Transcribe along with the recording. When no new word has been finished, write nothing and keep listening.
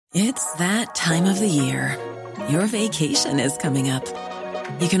It's that time of the year. Your vacation is coming up.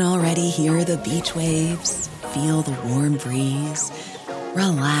 You can already hear the beach waves, feel the warm breeze,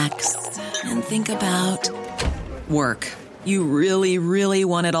 relax, and think about work. You really, really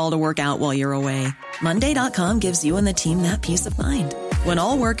want it all to work out while you're away. Monday.com gives you and the team that peace of mind. When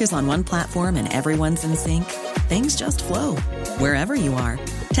all work is on one platform and everyone's in sync, things just flow. Wherever you are,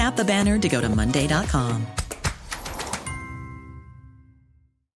 tap the banner to go to Monday.com.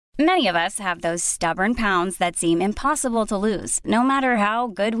 Many of us have those stubborn pounds that seem impossible to lose, no matter how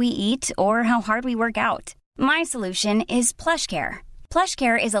good we eat or how hard we work out. My solution is PlushCare.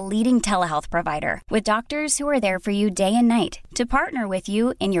 PlushCare is a leading telehealth provider with doctors who are there for you day and night to partner with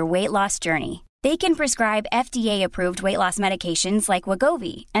you in your weight loss journey. They can prescribe FDA-approved weight loss medications like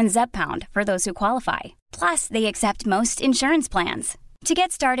Wegovy and Zepbound for those who qualify. Plus, they accept most insurance plans. To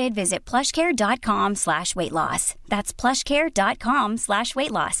get started, visit plushcare.com/weightloss. That's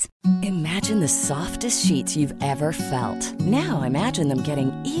plushcare.com/weightloss. Imagine the softest sheets you've ever felt. Now imagine them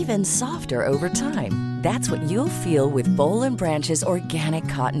getting even softer over time. That's what you'll feel with Boll & Branch's organic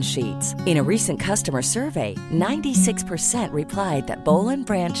cotton sheets. In a recent customer survey, 96% replied that Boll &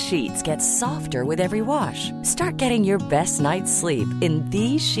 Branch sheets get softer with every wash. Start getting your best night's sleep in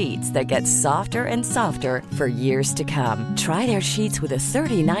these sheets that get softer and softer for years to come. Try their sheets with a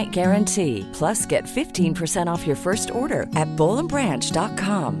 30-night guarantee. Plus, get 15% off your first order at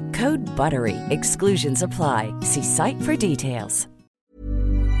bollandbranch.com. Code BUTTERY. Exclusions apply. See site for details.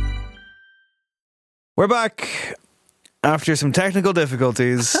 We're back after some technical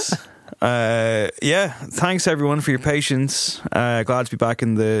difficulties. Thanks everyone for your patience. Glad to be back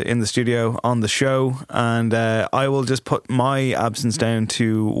in the studio on the show, and I will just put my absence down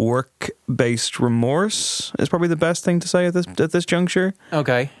to work-based remorse. Is probably the best thing to say at this juncture.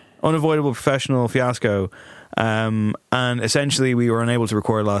 Okay. Unavoidable professional fiasco. And essentially we were unable to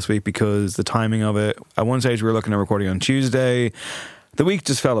record last week because the timing of it. At one stage we were looking at recording on Tuesday. The week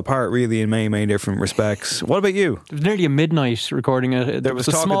just fell apart really in many different respects. What about you? It was nearly a midnight recording. There was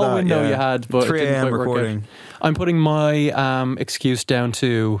a small window you had, but 3 a.m. recording. I'm putting my excuse down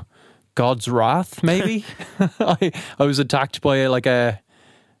to God's wrath, maybe. I was attacked by a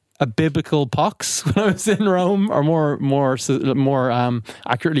biblical pox when I was in Rome, or more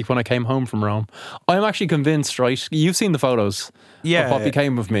accurately when I came home from Rome. I'm actually convinced, right? You've seen the photos of what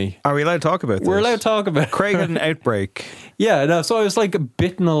became of me. Are we allowed to talk about this? We're allowed to talk about it. Craig had an outbreak. Yeah, no, so I was like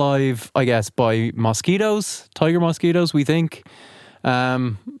bitten alive, I guess, by mosquitoes, tiger mosquitoes, we think.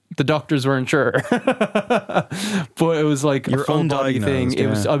 The doctors weren't sure. But it was like a full body thing.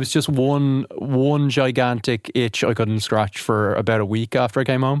 I was just one gigantic itch I couldn't scratch for about a week after I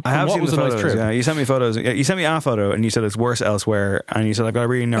came home. I have seen the photos. Nice, yeah, you sent me photos. You sent me a photo and you said it's worse elsewhere, and you said I've got a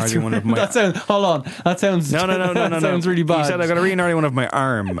really gnarly one of my That sounds sounds really bad. You said I've got a really gnarly one of my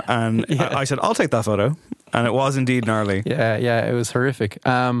arm, and I said I'll take that photo. And it was indeed gnarly. Yeah, it was horrific.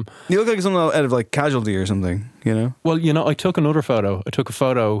 You look like something out of like Casualty or something, you know? Well, I took another photo. I took a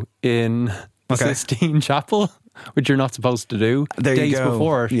photo in the Sistine Chapel, which you're not supposed to do. There days you go.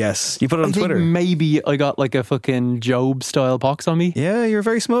 before. Yes, you put it on Twitter. Maybe I got like a fucking Job-style pox on me. Yeah, you're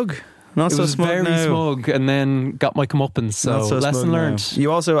very smug. Not it so was smug very now. smug, and then got my comeuppance. So lesson learned.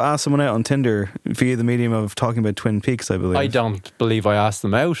 You also asked someone out on Tinder via the medium of talking about Twin Peaks, I believe. I don't believe I asked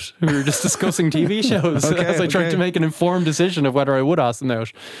them out. We were just discussing TV shows as I tried to make an informed decision of whether I would ask them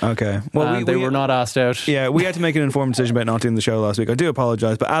out. Okay. Well, they were not asked out. Yeah, we had to make an informed decision about not doing the show last week. I do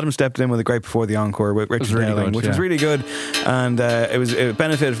apologise, but Adam stepped in with a great before the encore with Richard Dowling, which was really good, and it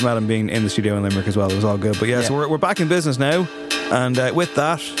benefited from Adam being in the studio in Limerick as well. It was all good. But so we're back in business now, and with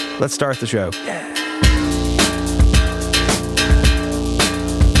that, let's start the show.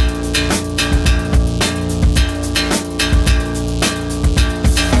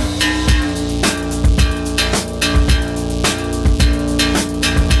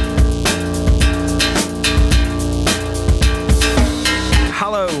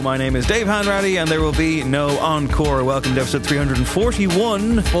 My name is Dave Hanratty, and there will be no encore. Welcome to episode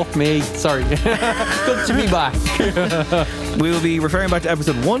 341. Fuck me. Sorry. Good to be back. We will be referring back to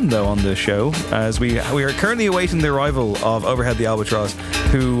episode 1, though, on this show, as we are currently awaiting the arrival of Overhead the Albatross,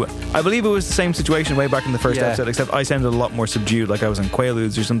 who I believe it was the same situation way back in the first episode, except I sounded a lot more subdued, like I was in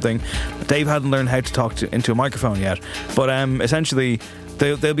Quaaludes or something. Dave hadn't learned how to talk into a microphone yet. But essentially,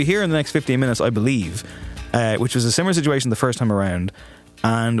 they'll be here in the next 15 minutes, I believe, which was a similar situation the first time around.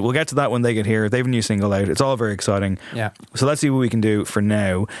 And we'll get to that when they get here. They have a new single out. It's all very exciting. Yeah. So let's see what we can do for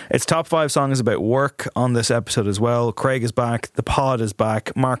now. It's top 5 songs about work on this episode as well. Craig is back. The pod is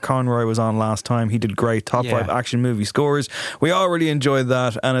back. Mark Conroy was on last time. He did great. Top 5 action movie scores. We all really enjoyed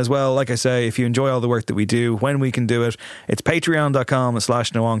that. And as well, like I say, if you enjoy all the work that we do, when we can do it, it's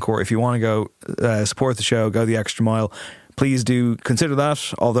patreon.com/noencore. If you want to go support the show, go the extra mile, please do consider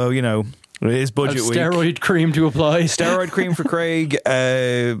that. Although, you know, it is budget week. Steroid cream to apply. Steroid cream for Craig,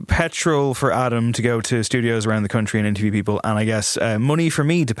 petrol for Adam to go to studios around the country and interview people, and I guess money for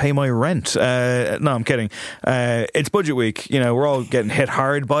me to pay my rent. No, I'm kidding. It's budget week. You know, we're all getting hit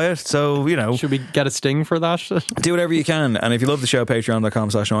hard by it, so, you know. Should we get a sting for that? Do whatever you can, and if you love the show,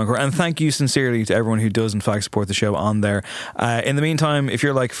 patreon.com/noencore. And thank you sincerely to everyone who does in fact support the show on there. In the meantime, if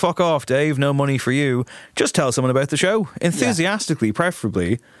you're like, fuck off Dave, no money for you, just tell someone about the show, enthusiastically,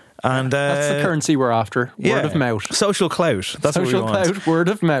 preferably. And that's the currency we're after. Word of mouth. Social clout. That's social what we want. Clout, word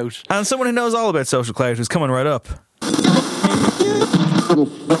of mouth. And someone who knows all about social clout who's coming right up.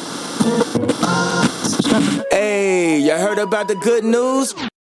 Hey, you heard about the good news?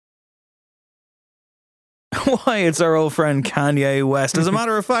 Why, it's our old friend Kanye West. As a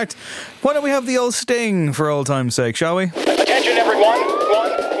matter of fact, why don't we have the old sting for old time's sake, shall we? Attention everyone,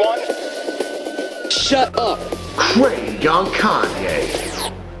 one. Shut up. Craig on Kanye.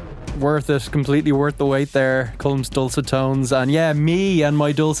 Worth it, completely worth the wait there. Culm's dulcet tones, and yeah, me and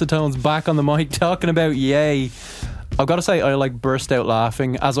my dulcet tones back on the mic talking about Yay. I've got to say, I like burst out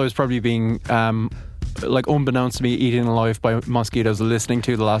laughing as I was probably being like unbeknownst to me eaten alive by mosquitoes listening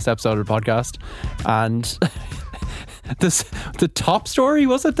to the last episode of the podcast. And the top story,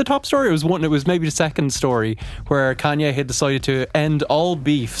 was it the top story? It was maybe the second story where Kanye had decided to end all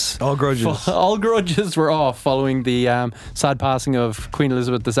beefs. All grudges. All grudges were off following the sad passing of Queen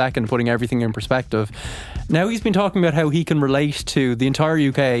Elizabeth II, putting everything in perspective. Now he's been talking about how he can relate to the entire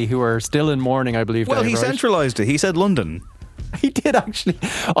UK who are still in mourning, I believe. Well, Dave, he right? centralised it. He said London. He did actually.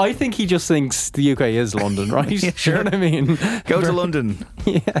 I think he just thinks the UK is London, right? Yeah, sure. You know what I mean? Go to London.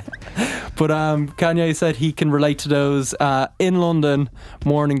 Yeah. But Kanye said he can relate to those in London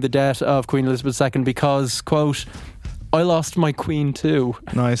mourning the death of Queen Elizabeth II because, quote, I lost my queen too.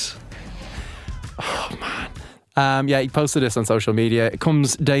 Nice. Oh, man. Yeah, he posted this on social media. It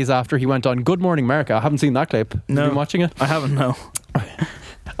comes days after he went on Good Morning America. I haven't seen that clip. No. You been watching it? I haven't, no.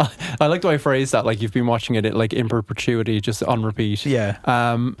 I like the way I phrased that, like you've been watching it like in perpetuity, just on repeat.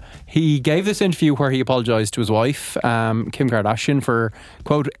 Yeah. He gave this interview where he apologised to his wife, Kim Kardashian, for,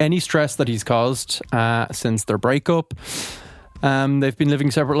 quote, any stress that he's caused since their breakup. They've been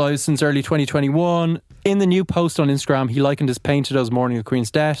living separate lives since early 2021. In the new post on Instagram, he likened his pain to those mourning the Queen's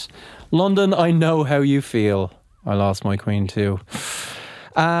death. London, I know how you feel. I lost my queen too.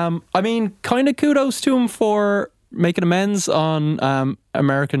 I mean, kind of kudos to him for making amends on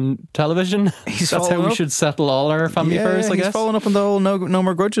American television. That's how we should settle all our family affairs, I guess. He's following up on the whole no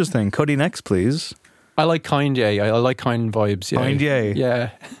more grudges thing. Cuddy next, please. I like Kanye. I like kind vibes. Yeah. Kanye?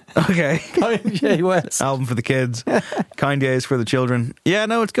 Yeah. Okay. Kanye West. Album for the kids. Kanye is for the children. Yeah,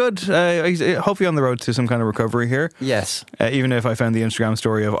 no, it's good. He's hopefully on the road to some kind of recovery here. Yes. Even if I found the Instagram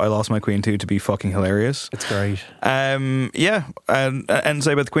story of I lost my queen too to be fucking hilarious. It's great. Yeah. And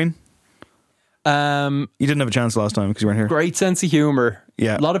say about the Queen? You didn't have a chance last time because you weren't here. Great sense of humour.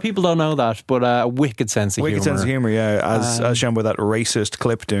 Yeah. A lot of people don't know that, but a wicked sense of humour. Wicked sense of humour, yeah. As shown by that racist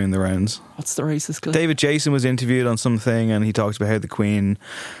clip doing the rounds. What's the racist clip? David Jason was interviewed on something and he talked about how the Queen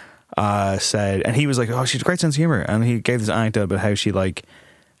said, and he was like, oh, she has a great sense of humour. And he gave this anecdote about how she, like,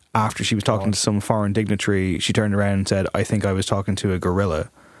 after she was talking to some foreign dignitary, she turned around and said, I think I was talking to a gorilla.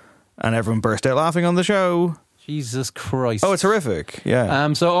 And everyone burst out laughing on the show. Jesus Christ. Oh, it's horrific.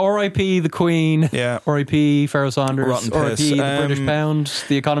 Yeah. So R.I.P. the Queen. Yeah. R.I.P. Pharaoh Saunders. Rotten R.I.P. piss. the British pound,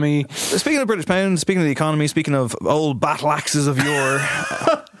 the economy. Speaking of British pound, speaking of the economy, speaking of old battle axes of yore,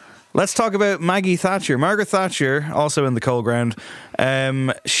 let's talk about Maggie Thatcher. Margaret Thatcher, also in the coal ground.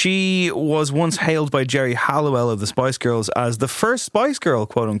 She was once hailed by Jerry Halliwell of the Spice Girls as the first Spice Girl,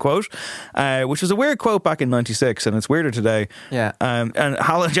 quote unquote, which was a weird quote back in '96, and it's weirder today. Yeah. And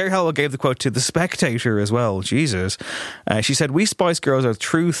Jerry Halliwell gave the quote to The Spectator as well. Jesus. She said, "We Spice Girls are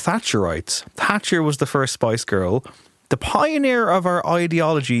true Thatcherites. Thatcher was the first Spice Girl. The pioneer of our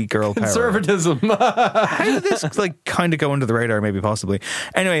ideology, girl power." Conservatism. How did this like kind of go under the radar? Maybe, possibly.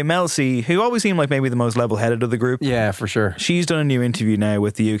 Anyway, Mel C, who always seemed like maybe the most level-headed of the group. Yeah, for sure. She's done a new interview now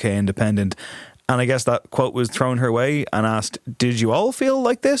with the UK Independent, And I guess that quote was thrown her way and asked, did you all feel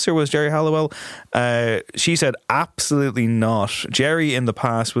like this, or was Jerry Halliwell? She said, absolutely not. Jerry in the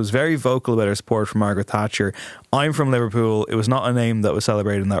past was very vocal about her support for Margaret Thatcher. I'm from Liverpool. It was not a name that was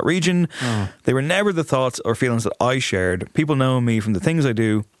celebrated in that region. They were never the thoughts or feelings that I shared. People know me from the things I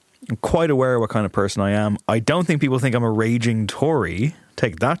do. I'm quite aware of what kind of person I am. I don't think people think I'm a raging Tory.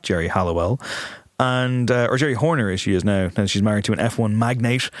 Take that, Jerry Halliwell. And or Jerry Horner, as she is now, and she's married to an F1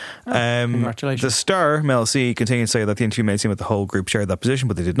 magnate. Congratulations. The star, Mel C, continued to say that the interview made it seem that the whole group shared that position,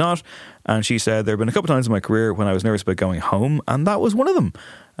 but they did not. And she said, there have been a couple of times in my career when I was nervous about going home, and that was one of them.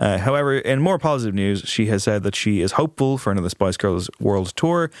 However, in more positive news, she has said that she is hopeful for another Spice Girls world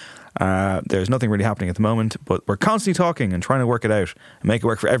tour. There's nothing really happening at the moment, but we're constantly talking and trying to work it out and make it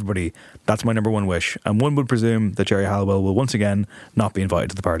work for everybody. That's my number one wish. And one would presume that Jerry Halliwell will once again not be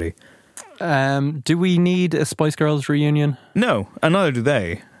invited to the party. Do we need a Spice Girls reunion? No, and neither do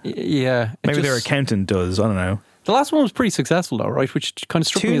they. Yeah. Maybe their accountant does, I don't know. The last one was pretty successful though, right? Which kind of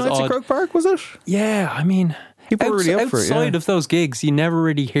struck me as odd. 2 nights at Croke Park, was it? Yeah, I mean, people were really up for it. Outside of those gigs, you never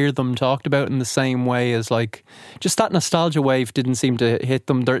really hear them talked about in the same way as like, just that nostalgia wave didn't seem to hit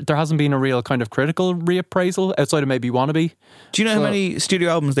them. There hasn't been a real kind of critical reappraisal outside of maybe Wannabe. Do you know how many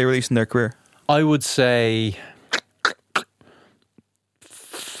studio albums they released in their career? I would say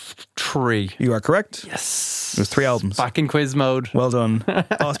 3. You are correct. Yes. It was 3 albums. Back in quiz mode. Well done.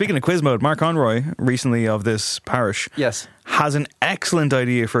 Speaking of quiz mode, Mark Conroy, recently of this parish, Yes. has an excellent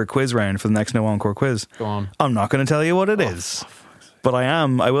idea for a quiz round for the next No Encore quiz. Go on. I'm not going to tell you what it is. But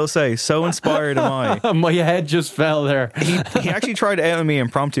I will say, so inspired am I. My head just fell there. He actually tried to out me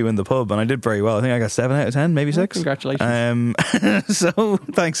impromptu in the pub, and I did very well. I think I got 7 out of 10, maybe 6. Congratulations. So,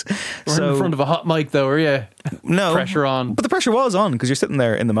 thanks. We're in front of a hot mic though, are you? No. Pressure on. But the pressure was on, because you're sitting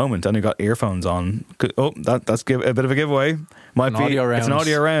there in the moment and you've got earphones on. Oh, that's a bit of a giveeway. It's an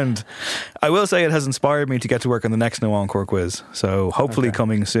audio round. I will say it has inspired me to get to work on the next No Encore quiz. So hopefully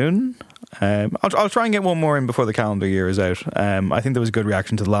coming soon. I'll try and get one more in before the calendar year is out. I think there was a good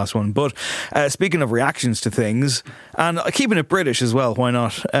reaction to the last one. But speaking of reactions to things, and keeping it British as well, why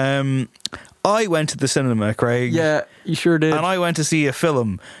not? I went to the cinema, Craig. Yeah, you sure did. And I went to see a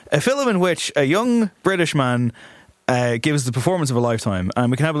film in which a young British man gives the performance of a lifetime.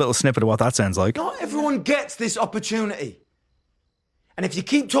 And we can have a little snippet of what that sounds like. Not everyone gets this opportunity. And if you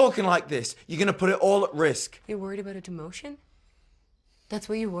keep talking like this, you're going to put it all at risk. You're worried about a demotion? That's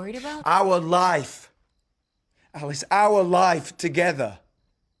what you're worried about? Our life. Alice, our life together.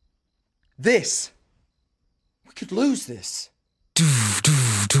 This. We could lose this. Not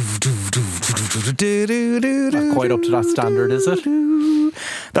quite up to that standard, is it?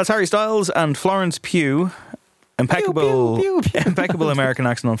 That's Harry Styles and Florence Pugh. Impeccable American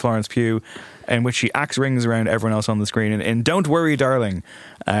accent on Florence Pugh, in which she acts rings around everyone else on the screen. And in Don't Worry, Darling,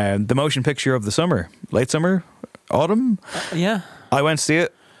 the motion picture of the summer, late summer, autumn. Yeah, I went to see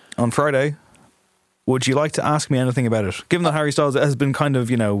it on Friday. Would you like to ask me anything about it? Given that Harry Styles has been kind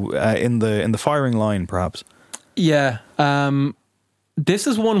of, in the firing line, perhaps. Yeah. This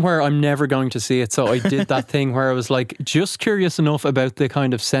is one where I'm never going to see it, so I did that thing where I was like, just curious enough about the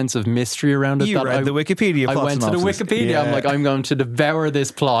kind of sense of mystery around it. You read the Wikipedia plot I went synopsis. to the Wikipedia. Yeah. I'm like, I'm going to devour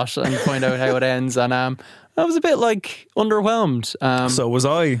this plot and find out how it ends. And I was a bit like underwhelmed. So was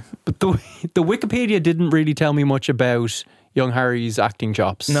I. But the Wikipedia didn't really tell me much about young Harry's acting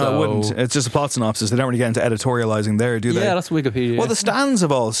chops. No, it wouldn't. It's just a plot synopsis. They don't really get into editorialising there, do they? Yeah, that's Wikipedia. Well, the Stans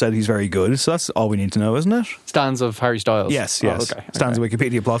have all said he's very good, so that's all we need to know, isn't it? Stans of Harry Styles. Yes. Oh, okay. Stans of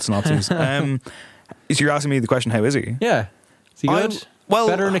Wikipedia plot synopsis. So you're asking me the question, how is he? Yeah. Is he good?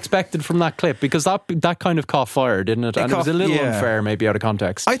 Better than expected from that clip, because that kind of caught fire, didn't it? And it was a little unfair, maybe out of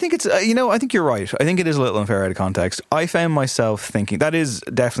context. I think it's, I think you're right. I think it is a little unfair out of context. I found myself thinking that is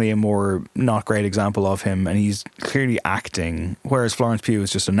definitely a more not great example of him, and he's clearly acting, whereas Florence Pugh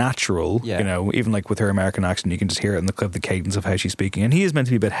is just a natural. Yeah. Even like with her American accent, you can just hear it in the clip, the cadence of how she's speaking, and he is meant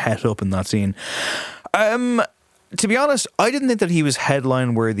to be a bit het up in that scene. To be honest, I didn't think that he was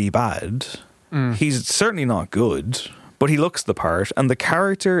headline worthy bad. He's certainly not good. But he looks the part, and the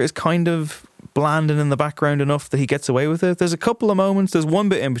character is kind of bland and in the background enough that he gets away with it. There's a couple of moments, there's one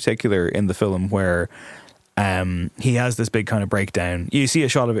bit in particular in the film where he has this big kind of breakdown. You see a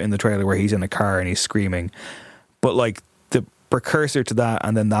shot of it in the trailer where he's in a car and he's screaming. But like the precursor to that,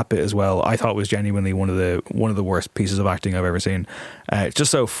 and then that bit as well, I thought was genuinely one of the worst pieces of acting I've ever seen. It's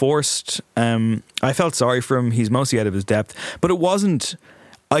just so forced. I felt sorry for him. He's mostly out of his depth, but it wasn't.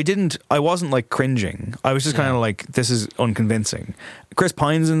 I wasn't like cringing. I was just kind of like, this is unconvincing. Chris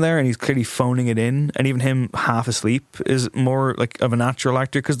Pine's in there and he's clearly phoning it in, and even him half asleep is more like of a natural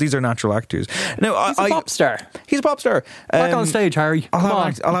actor, because these are natural actors. No, He's a pop star. He's a pop star. Back on stage, Harry. Come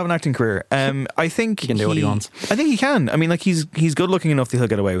on. I'll have an acting career. I think he can do what he wants. I think he can. I mean, like he's good looking enough that he'll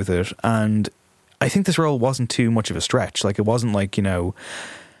get away with it, and I think this role wasn't too much of a stretch. Like it wasn't like, you know,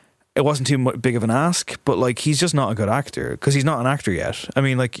 it wasn't too big of an ask, but like he's just not a good actor because he's not an actor yet. I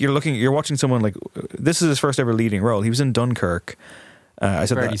mean, like you're watching someone like, this is his first ever leading role. He was in Dunkirk. I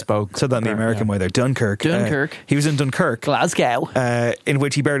said that in the American way there. Dunkirk. He was in Dunkirk, Glasgow, in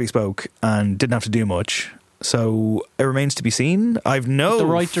which he barely spoke and didn't have to do much. So it remains to be seen. I've the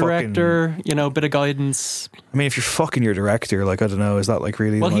right director, you know, bit of guidance. I mean, if you're fucking your director, like, I don't know, is that like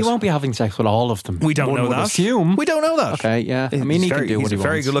really? Well, he won't be having sex with all of them. We don't know that. Assume. We don't know that. Okay, yeah. I mean, he can do what he wants. He's a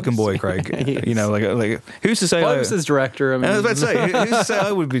very good-looking boy, Craig. You know, like who's to say? If I was his director, I mean, I was about to say, who's to say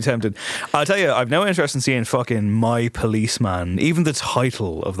I would be tempted? I'll tell you, I've no interest in seeing fucking My Policeman. Even the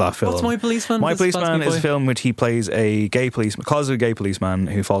title of that film. What's My Policeman? My Policeman is a film in which he plays a gay policeman, closeted gay policeman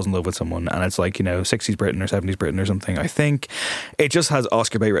who falls in love with someone, and it's like, you know, 60s Britain or 70s Britain or something. I think it just has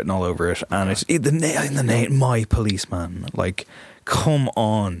Oscar bait written all over it, and it's the name My Policeman. Like, come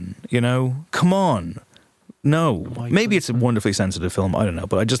on, you know, come on. No, maybe it's a wonderfully sensitive film. I don't know,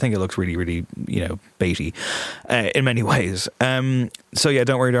 but I just think it looks really, really, you know, baity in many ways. So yeah,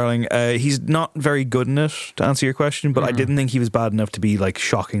 don't worry, darling. He's not very good in it, to answer your question, but I didn't think he was bad enough to be like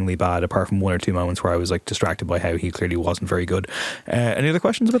shockingly bad, apart from one or two moments where I was like distracted by how he clearly wasn't very good. Any other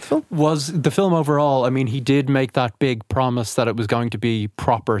questions about the film? Was the film overall? I mean, he did make that big promise that it was going to be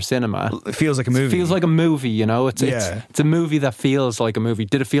proper cinema. It feels like a movie. It feels like a movie, you know. It's a movie that feels like a movie.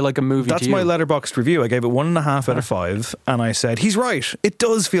 Did it feel like a movie? That's to you? my Letterboxd review. I gave it 1.5 out of 5, and I said he's right. It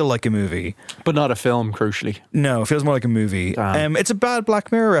does feel like a movie, but not a film. Crucially, no, it feels more like a movie. It's a bad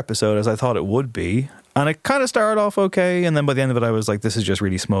Black Mirror episode, as I thought it would be, and it kind of started off okay, and then by the end of it I was like, this is just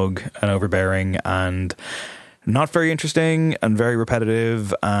really smug and overbearing and not very interesting and very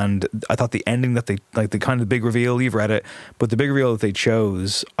repetitive. And I thought the ending that they, like, the kind of big reveal, you've read it, but the big reveal that they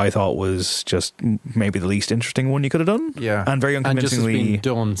chose, I thought was just maybe the least interesting one you could have done. Yeah. And very unconvincingly. And just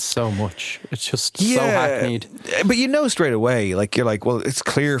has been done so much. It's just so hackneyed. But you know straight away, like, you're like, well, it's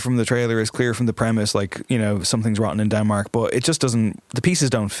clear from the trailer, it's clear from the premise, like, you know, something's rotten in Denmark, but it just doesn't, the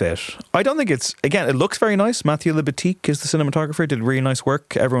pieces don't fit. I don't think it's, again, it looks very nice. Matthew Libatique is the cinematographer, did really nice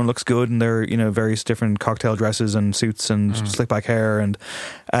work. Everyone looks good in their, you know, various different cocktail dresses and suits and slick back hair, and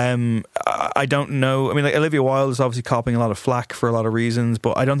I don't know, I mean, like, Olivia Wilde is obviously copping a lot of flack for a lot of reasons,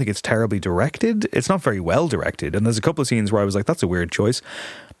 but I don't think it's terribly directed. It's not very well directed, and there's a couple of scenes where I was like, that's a weird choice,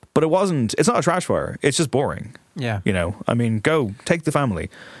 but it's not a trash fire, it's just boring. Yeah, you know, I mean, go take the family.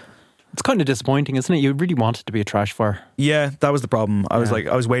 It's kind of disappointing, isn't it? You really want it to be a trash fire. Yeah, that was the problem. I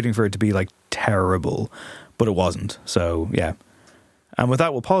was waiting for it to be like terrible, but it wasn't. So yeah. And with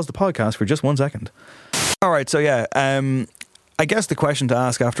that, we'll pause the podcast for just 1 second. All right, so yeah, I guess the question to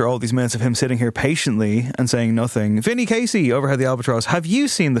ask after all these minutes of him sitting here patiently and saying nothing, Vinny Casey, Overhead the Albatross, have you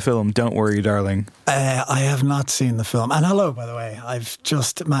seen the film Don't Worry, Darling? I have not seen the film. And hello, by the way. I've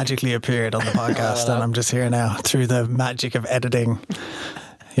just magically appeared on the podcast and I'm just here now through the magic of editing.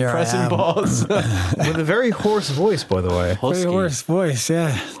 Here pressing pause. With a very hoarse voice, by the way. Husky. Very hoarse voice,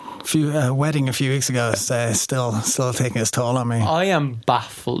 yeah. Wedding a few weeks ago is still taking its toll on me. I am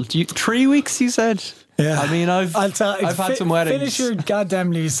baffled. 3 weeks, you said? Yeah. I mean, I've had some weddings. Finish your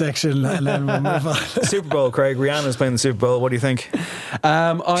goddamn news section and then we'll move on. Super Bowl, Craig. Rihanna's playing the Super Bowl. What do you think?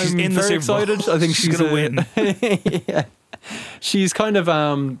 I'm very excited. I think she's going to win. Yeah. She's kind of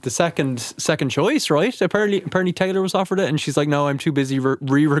the second choice, right? Apparently Taylor was offered it, and she's like, "No, I'm too busy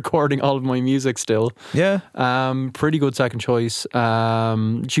re-recording all of my music still." Yeah, pretty good second choice.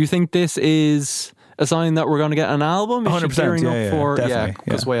 Do you think this is a sign that we're going to get an album? 100%. Yeah,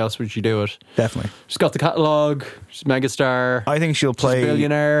 because why else would she do it? Definitely. She's got the catalogue. She's a megastar. I think she'll play. She's a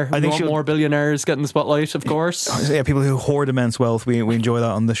billionaire. I think more billionaires getting the spotlight, of course. Yeah, people who hoard immense wealth. We enjoy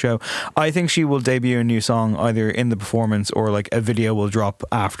that on the show. I think she will debut a new song either in the performance or like a video will drop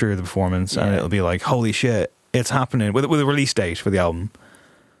after the performance, and it'll be like, holy shit, it's happening with a release date for the album.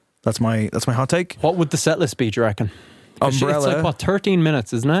 That's my hot take. What would the set list be, do you reckon? Umbrella. It's like 13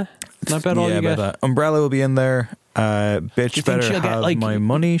 minutes, isn't it? Not bad. All you get. That. Umbrella will be in there. Bitch better have my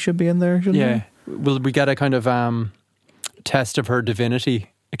money should be in there. Yeah. Will we get a kind of test of her divinity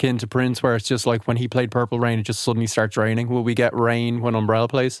akin to Prince, where it's just like when he played Purple Rain, it just suddenly starts raining? Will we get rain when Umbrella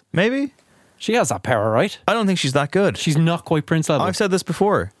plays? Maybe. She has that power, right? I don't think she's that good. She's not quite Prince level. I've said this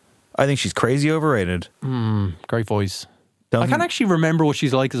before. I think she's crazy overrated. Great voice. I can't actually remember what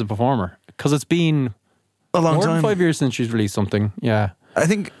she's like as a performer because it's been a long more time. Than 5 years since she's released something. Yeah. I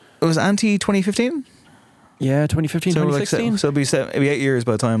think it was Anti 2015. Yeah, 2015, 2016. So it'll be 8 years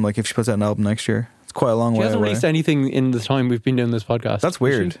by the time, like, if she puts out an album next year. It's quite a long way away. She hasn't released anything in the time we've been doing this podcast. That's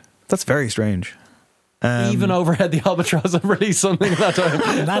weird. That's very strange. Even Overhead the Albatross have released something at that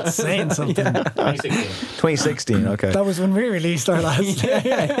time. That's saying something. 2016, okay. That was when we released our last.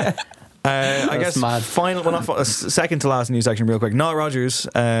 I guess mad. Second to last news section real quick. Nile Rodgers,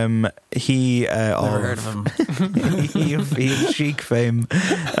 Never heard of him. he of Chic fame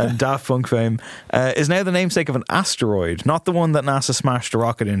and Daft Punk fame, is now the namesake of an asteroid, not the one that NASA smashed a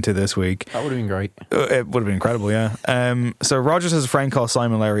rocket into this week. That would have been great. It would have been incredible, yeah. So Rodgers has a friend called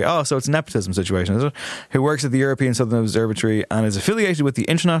Simon Lowry. Oh, so it's a nepotism situation, is it? Who works at the European Southern Observatory and is affiliated with the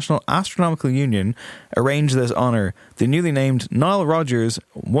International Astronomical Union, arranged this honour. The newly named Nile Rodgers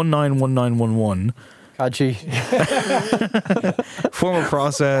 191911. Catchy. Formal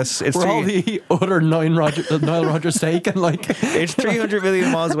process. It's all the other Nile Rodgers taken. Like, it's 300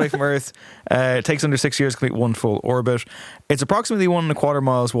 million miles away from Earth. It takes under 6 years to complete one full orbit. It's approximately 1.25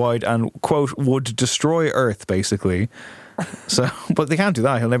 miles wide and, quote, would destroy Earth, basically. So, but they can't do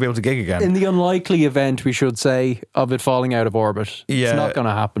that. He'll never be able to gig again. In the unlikely event, we should say, of it falling out of orbit, it's not going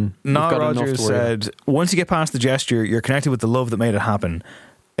to happen. Nile Rodgers said, once you get past the gesture, you're connected with the love that made it happen.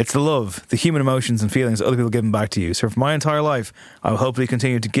 It's the love, the human emotions and feelings that other people give them back to you. So for my entire life, I will hopefully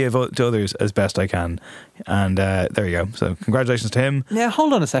continue to give to others as best I can. And there you go. So congratulations to him. Yeah,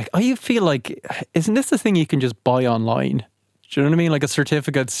 hold on a sec. I feel like, isn't this the thing you can just buy online? Do you know what I mean? Like a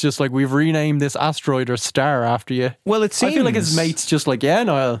certificate. It's just like, we've renamed this asteroid or star after you. Well, it seems... I feel like his mate's just like, yeah,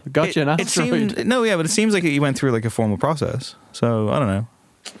 Niall, got you an asteroid. But it seems like he went through like a formal process. So, I don't know.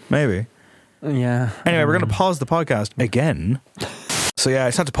 Maybe. Yeah. Anyway, we're going to pause the podcast again. So yeah, I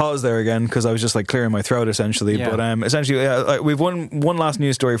just had to pause there again because I was just like clearing my throat essentially. Yeah. But essentially, we've one last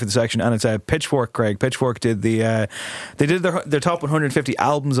news story for the section, and it's Pitchfork. Craig, Pitchfork did they did their top 150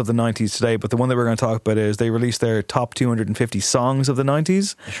 albums of the 90s today, but the one that we're going to talk about is they released their top 250 songs of the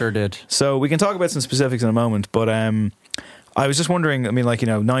 90s. Sure did. So we can talk about some specifics in a moment, but I was just wondering, I mean, like,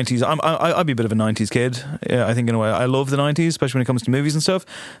 90s, I'd be a bit of a 90s kid. Yeah, I think in a way, I love the 90s, especially when it comes to movies and stuff.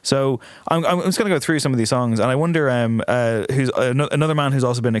 So I'm just going to go through some of these songs, and I wonder who's another man who's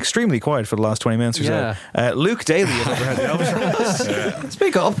also been extremely quiet for the last 20 minutes or so. Luke Daly of Overhead the Albatross.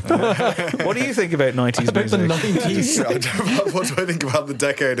 Speak up. What do you think about 90s music? The 90s. What do I think about the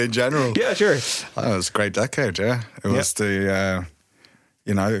decade in general? Yeah, sure. Oh, it was a great decade, yeah. It was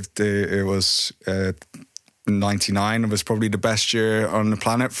it was... 99 was probably the best year on the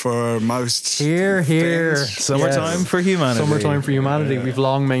planet for most. Here. Summertime for humanity. Summertime for humanity. We've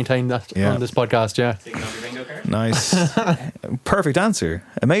long maintained that on this podcast, yeah. Nice. Perfect answer.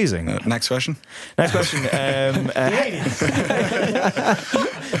 Amazing. Next question.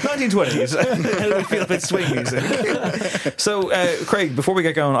 1920s. How do we feel about swing music? So, Craig, before we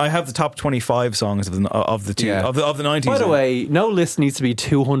get going, I have the top 25 songs of the 90s. By the way, no list needs to be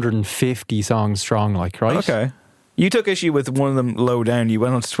 250 songs strong, like, right? Okay. You took issue with one of them low down. You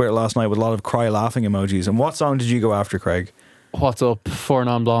went on to Twitter last night with a lot of cry laughing emojis. And what song did you go after, Craig? What's Up? Four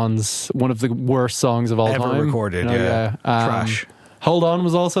Non Blondes, one of the worst songs of all time. Ever recorded, trash. Hold On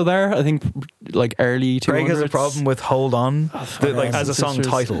was also there, I think, like early 200s. Craig has a problem with Hold On, as a song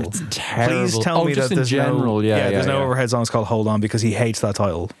title. It's terrible. Please tell me that there's there's no Overhead songs called Hold On because he hates that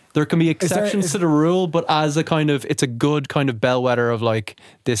title. There can be exceptions to the rule, but as a kind of, it's a good kind of bellwether of like,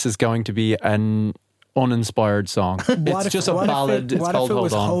 this is going to be an uninspired song. It's just a ballad. It's called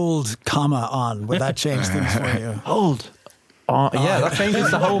Hold On. Hold, comma, on. Would that change things for you? Hold. That changes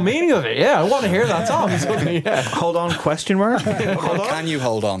the whole meaning of it. Yeah, I want to hear that song. Hold on, question mark? Hold on. Can you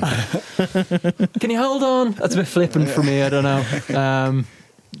hold on? Can you hold on? That's a bit flippant for me, I don't know.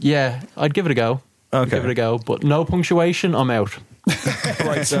 I'd give it a go. Okay. Give it a go, but no punctuation, I'm out.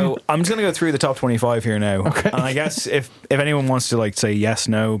 Right, so I'm just going to go through the top 25 here now. Okay. And I guess if anyone wants to like say yes,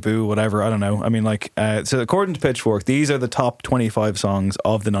 no, boo, whatever, I don't know. I mean, like, so according to Pitchfork, these are the top 25 songs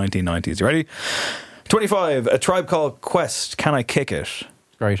of the 1990s. You ready? 25, A Tribe Called Quest, Can I Kick It?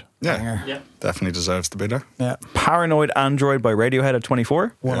 Right. Yeah. Definitely deserves to be there. Yeah. Paranoid Android by Radiohead at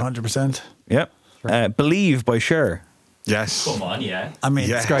 24. 100%. Yep. Believe by Cher. Yes. Come on, yeah. I mean,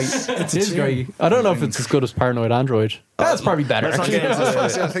 it's great. It is great. I don't know if it's as good as Paranoid Android. That's probably better.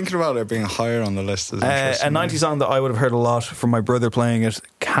 I'm thinking about it being higher on the list. Is a 90s song that I would have heard a lot from my brother playing it,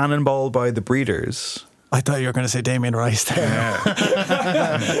 Cannonball by the Breeders. I thought you were going to say Damien Rice there.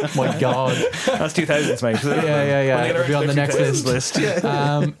 My God. That's 2000s, mate. Yeah. It'll be on the next list.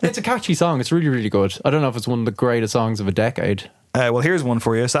 It's a catchy song. It's really, really good. I don't know if it's one of the greatest songs of a decade. Well, here's one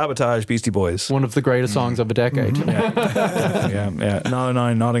for you. Sabotage, Beastie Boys. One of the greatest songs of a decade. Yeah. Nala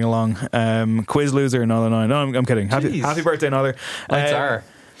 9 nodding along. Quiz loser, Nala 9. No, I'm kidding. Happy birthday, Nala.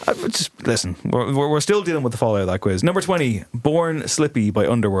 Just listen, we're still dealing with the fallout of that quiz. Number 20, Born Slippy by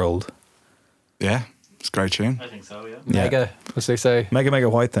Underworld. Yeah, it's a great tune. I think so, yeah. Mega, as they say. Mega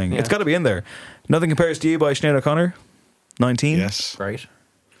white thing. It's got to be in there. Nothing Compares to You by Sinead O'Connor. 19. Yes. Great.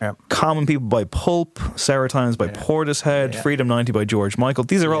 Yep. Common People by Pulp. Sarah Times by Portishead. Freedom 90 by George Michael.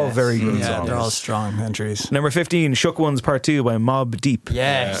 These are all very good songs. They're all strong entries. Number 15, Shook Ones Part 2 by Mobb Deep.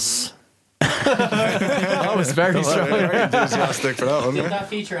 Yes. That was very strong. Very enthusiastic for that one. Did that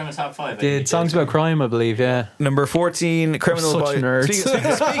feature on the top 5? Did songs about crime, I believe, yeah. Number 14, Criminal Such by... nerds.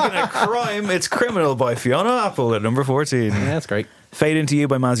 Speaking of crime, it's Criminal by Fiona Apple at number 14. Yeah, that's great. Fade Into You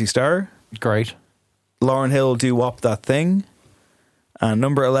by Mazzy Star. Great. Lauryn Hill, Do Wop That Thing. And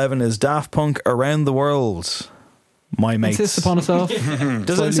number 11 is Daft Punk, Around the World. My Mates. Insist Upon Itself.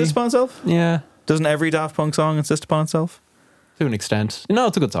 Does it insist upon itself? Yeah. Doesn't every Daft Punk song insist upon itself? To an extent. No,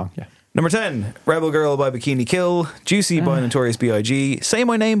 it's a good song, yeah. Number 10, Rebel Girl by Bikini Kill. Juicy by Notorious B.I.G. Say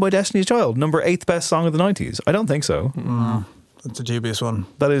My Name by Destiny's Child. Number 8th best song of the 90s. I don't think so. That's a dubious one.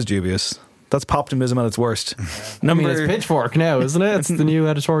 That is dubious. That's poptimism at its worst. Number... I mean, it's Pitchfork now, isn't it? It's the new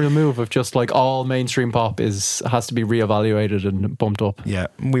editorial move of just like all mainstream pop has to be reevaluated and bumped up. Yeah,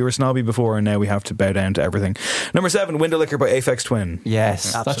 we were snobby before and now we have to bow down to everything. Number 7, Window Licker by Aphex Twin.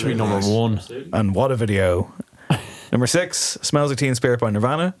 Yes, that should be number 1. And what a video. Number 6, Smells Like Teen Spirit by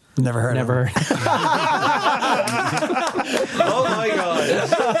Nirvana. Never heard of it. Oh my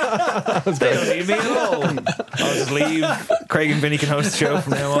god. They don't need me at all. I'll just leave. Craig and Vinny can host the show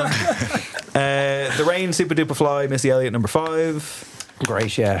from now on. The Rain, Super Duper Fly, Missy Elliott, number 5.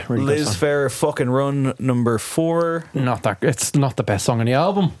 Great, yeah. Really Liz Fair, Fucking Run, number 4. It's not the best song on the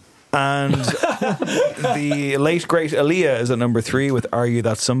album. And the late great Aaliyah is at number 3 with Are You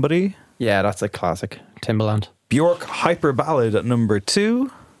That Somebody? Yeah, that's a classic. Timbaland. Bjork, Hyper Ballad at number 2.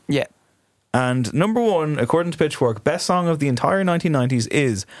 Yeah. And number 1, according to Pitchfork, best song of the entire 1990s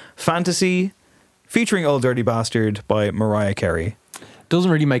is Fantasy, featuring Old Dirty Bastard by Mariah Carey. Doesn't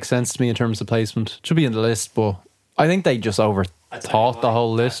really make sense to me in terms of placement. It should be in the list, but I think they just overthought the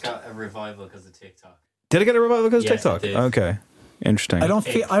whole list. Got a revival because of TikTok. Did it get a revival because of Yes, TikTok? it did. Okay. Interesting. I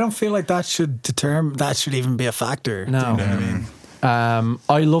don't feel like that should even be a factor. No. Do you know what I mean?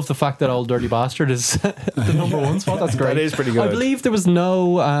 I love the fact that Old Dirty Bastard is the number 1 spot. That's great. That is pretty good. I believe there was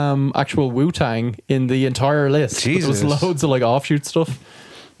no actual Wu-Tang in the entire list. Jesus. There was loads of like offshoot stuff.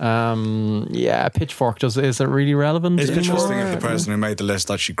 Yeah, Pitchfork is it really relevant? It's anymore? interesting if the person who made the list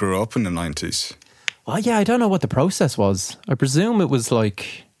actually grew up in the 90s. Well, yeah, I don't know what the process was. I presume it was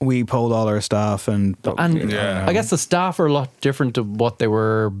like... We polled all our staff and Yeah. I guess the staff are a lot different to what they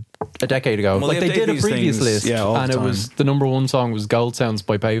were a decade ago. Well, like they they did a update previous these things, list, all the and it time. was the number 1 song was Gold Sounds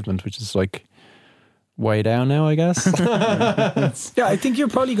by Pavement, which is like way down now, I guess. Yeah, I think you're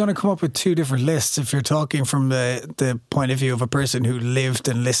probably going to come up with 2 different lists if you're talking from the point of view of a person who lived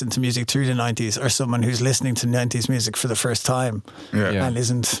and listened to music through the 90s or someone who's listening to 90s music for the first time and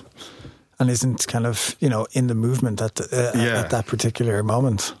isn't kind of, in the movement at that particular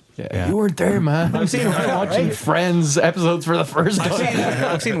moment. Yeah. You weren't there, man. I'm watching Friends episodes for the first time.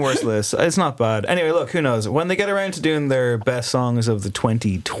 I've seen worse lists. It's not bad. Anyway, look, who knows? When they get around to doing their best songs of the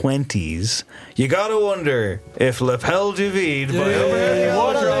 2020s, you gotta wonder if Lapel du Vide by Overhead the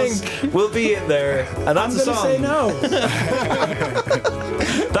Albatross will be in there. And that's a song. Say no.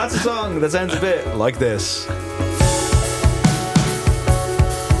 That's a song that sounds a bit like this.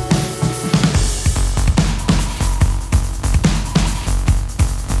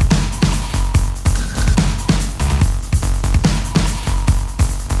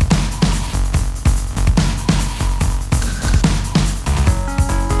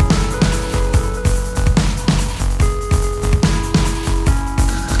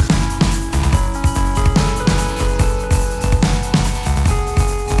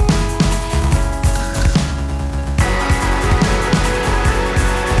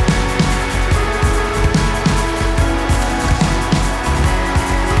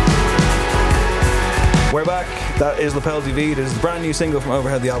 We're back. That is Lapel du Vide. It is the brand new single from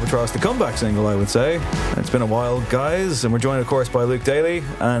Overhead the Albatross, the comeback single, I would say. It's been a while, guys, and we're joined, of course, by Luke Daly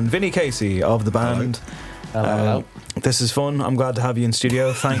and Vinny Casey of the band. Hello. This is fun. I'm glad to have you in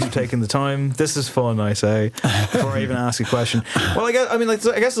studio. Thanks for taking the time. This is fun, I say, before I even ask a question. Well, I guess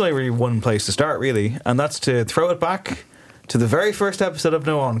there's only really one place to start, really, and that's to throw it back to the very first episode of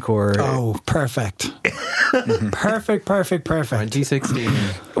No Encore. Oh, perfect. Perfect. 2016.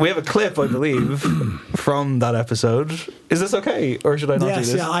 We have a clip, I believe, from that episode. Is this okay, or should I not do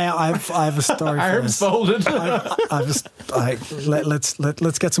this? Yes, I have a story. Arms folded. Let's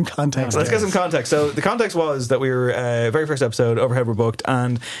get some context. Let's get some context. So the context was that we were very first episode, Overhead were booked,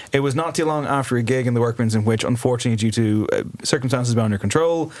 and it was not too long after a gig in the Workman's in which, unfortunately, due to circumstances beyond your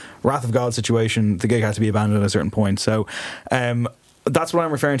control, Wrath of God situation, the gig had to be abandoned at a certain point. So that's what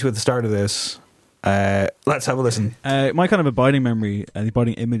I'm referring to at the start of this. Let's have a listen. My kind of abiding memory, the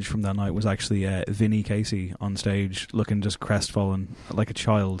abiding image from that night was actually Vinny Casey on stage, looking just crestfallen, like a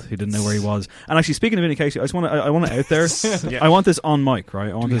child who didn't know where he was. And actually, speaking of Vinny Casey, I want it out there. I want this on mic, right?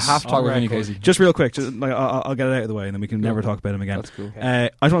 I want this. Have to talk about Vinny Casey. Just real quick, I'll get it out of the way, and then we can never talk about him again. That's cool. I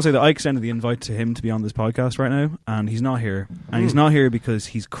just want to say that I extended the invite to him to be on this podcast right now, and he's not here. And he's not here because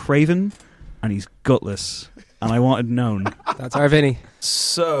he's craven and he's gutless. And I wanted known. That's our Vinny.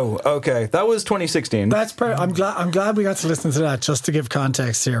 So, okay, that was 2016. That's I'm glad we got to listen to that just to give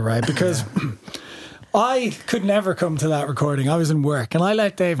context here, right? Because I could never come to that recording. I was in work, and I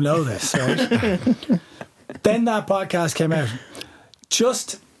let Dave know this, right? Then that podcast came out.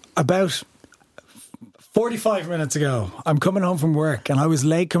 Just about 45 minutes ago, I'm coming home from work, and I was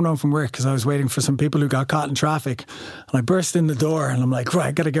late coming home from work because I was waiting for some people who got caught in traffic. And I burst in the door, and I'm like, right,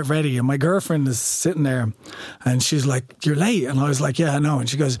 I got to get ready. And my girlfriend is sitting there, and she's like, you're late. And I was like, yeah, I know. And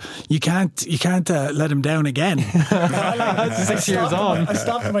she goes, you can't let him down again. I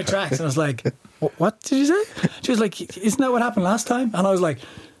stopped in my tracks, and I was like, what did you say? She was like, isn't that what happened last time? And I was like,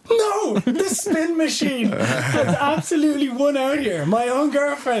 no, the spin machine has absolutely won out here. My own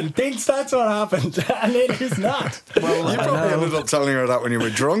girlfriend thinks that's what happened, and it is not. Well, you probably ended up telling her that when you were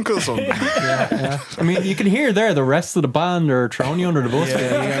drunk or something. Yeah. I mean, you can hear there the rest of the band are throwing you under the bus.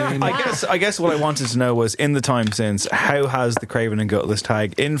 I guess what I wanted to know was, in the time since, how has the Craven and Gutless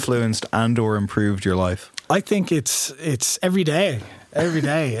tag influenced and or improved your life? I think it's every day. Every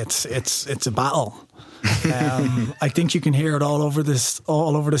day, it's a battle. I think you can hear it all over this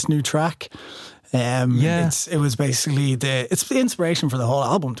new track. It was basically it's the inspiration for the whole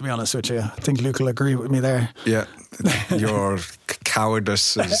album, to be honest with you. I think Luke will agree with me there. Yeah, your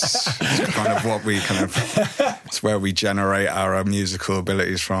cowardice is kind of what we it's where we generate our musical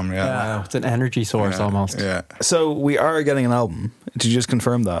abilities from. Wow, it's an energy source almost. Yeah. So we are getting an album. Did you just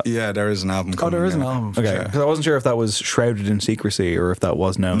confirm that? Yeah, there is an album coming. Oh, there is an album. Okay, because I wasn't sure if that was shrouded in secrecy or if that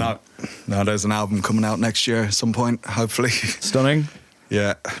was known. No, there's an album coming out next year at some point, hopefully. Stunning.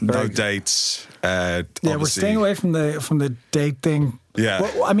 Yeah, no dates. We're staying away from the date thing. Yeah,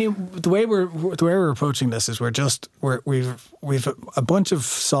 well, I mean, the way we're approaching this is we've a bunch of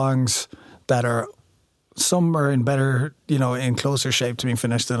songs that are, some are in better, in closer shape to being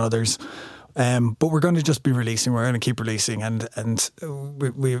finished than others. But we're going to just be releasing. We're going to keep releasing, and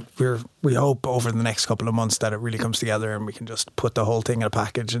we hope over the next couple of months that it really comes together and we can just put the whole thing in a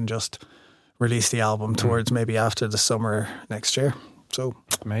package and just release the album towards maybe after the summer next year. So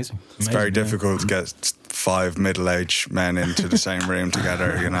amazing. It's very difficult to get 5 middle-aged men into the same room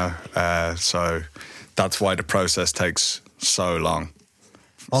together, so that's why the process takes so long.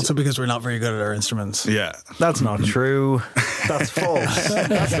 Also because we're not very good at our instruments. Yeah. That's not true. That's false.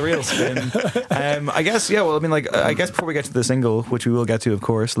 That's the real spin. I guess, I guess before we get to the single, which we will get to, of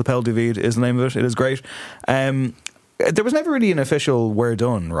course, Lapel du Vide is the name of it. It is great. There was never really an official "we're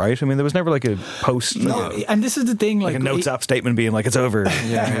done," right? I mean, there was never like a post. And this is the thing, like a notes app statement being like, "It's over."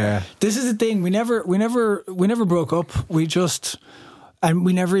 Yeah. This is the thing. We never broke up. We just, and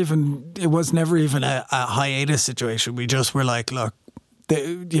we never even. It was never even a hiatus situation. We just were like, look,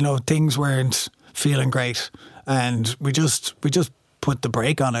 things weren't feeling great, and we just put the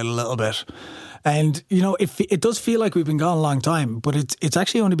brake on it a little bit. And it does feel like we've been gone a long time, but it's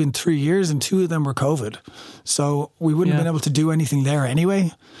actually only been 3 years, and 2 of them were COVID, so we wouldn't have been able to do anything there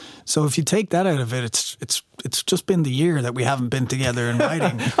anyway. So if you take that out of it, it's just been the year that we haven't been together in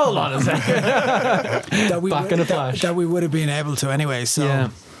writing. Hold on a second. that we would have been able to anyway. So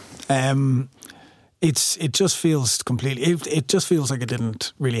it just feels completely. It just feels like it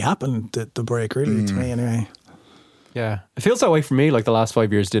didn't really happen. The break, really, to me anyway. Yeah, it feels that way for me. Like the last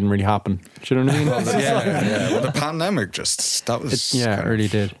 5 years didn't really happen. Do you know what I mean? Well, the pandemic it really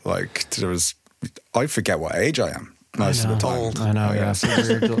did. Like I forget what age I am most of the time. I know, yeah. It's a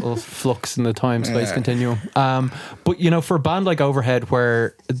weird little flux in the time-space continuum. But, for a band like Overhead,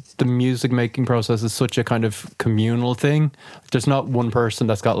 where the music-making process is such a kind of communal thing, there's not one person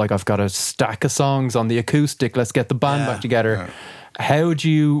that's got like, I've got a stack of songs on the acoustic, let's get the band back together. Yeah. How do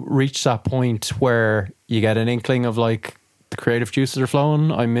you reach that point where you get an inkling of like the creative juices are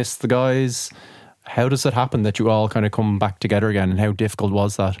flowing? I miss the guys. How does it happen that you all kind of come back together again, and how difficult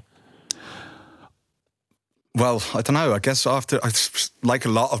was that? Well, I don't know. I guess like a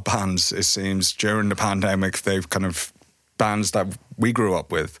lot of bands, it seems, during the pandemic, they've kind of, bands that we grew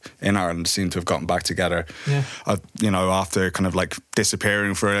up with in Ireland seem to have gotten back together. Yeah. After kind of like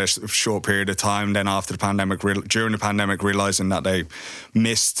disappearing for a short period of time, then after the pandemic, during the pandemic, realising that they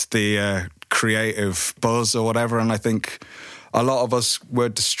missed the creative buzz or whatever. And I think a lot of us were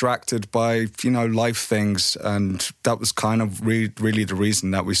distracted by, life things. And that was kind of really the reason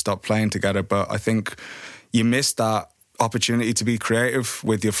that we stopped playing together. But I think you missed that opportunity to be creative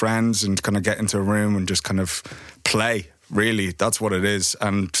with your friends and kind of get into a room and just kind of play. Really, that's what it is.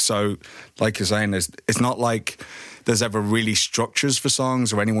 And so, like you're saying, it's not like there's ever really structures for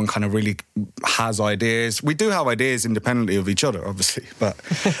songs or anyone kind of really has ideas. We do have ideas independently of each other, obviously. But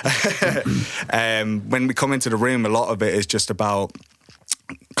when we come into the room, a lot of it is just about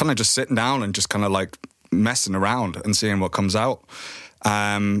kind of just sitting down and just kind of like messing around and seeing what comes out.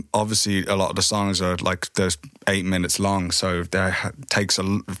 Obviously, a lot of the songs are like there's 8 minutes long, so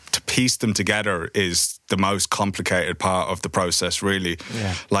to piece them together is the most complicated part of the process, really.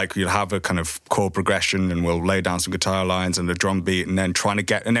 Yeah. Like you'll have a kind of chord progression, and we'll lay down some guitar lines and a drum beat, and then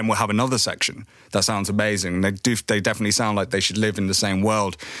and then we'll have another section that sounds amazing. They definitely sound like they should live in the same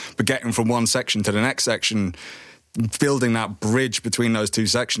world, but getting from one section to the next section, building that bridge between those two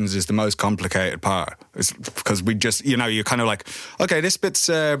sections is the most complicated part. It's because we just, you're kind of like, okay, this bit's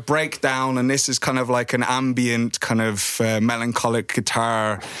breakdown and this is kind of like an ambient kind of melancholic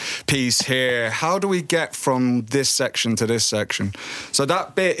guitar piece here. How do we get from this section to this section? So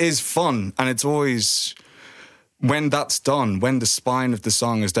that bit is fun, and it's always, when that's done, when the spine of the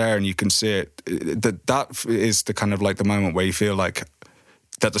song is there and you can see it, that is the kind of like the moment where you feel like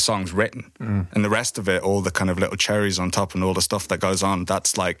that the song's written. And the rest of it, all the kind of little cherries on top and all the stuff that goes on,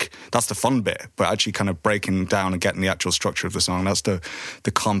 that's the fun bit. But actually kind of breaking down and getting the actual structure of the song, that's the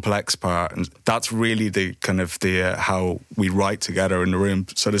complex part. And that's really the kind of the how we write together in the room.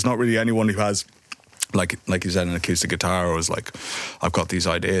 So there's not really anyone who has, like you said, an acoustic guitar, or is like, I've got these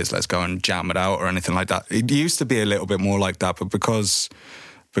ideas, let's go and jam it out, or anything like that. It used to be a little bit more like that, but because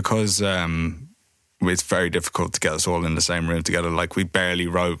it's very difficult to get us all in the same room together. Like, we barely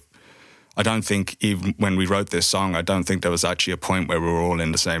wrote. I don't think, even when we wrote this song, I don't think there was actually a point where we were all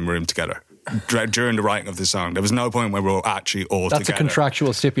in the same room together. During the writing of the song, there was no point where we were actually all together. That's a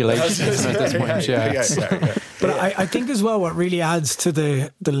contractual stipulation at this point, yeah. But I think as well, what really adds to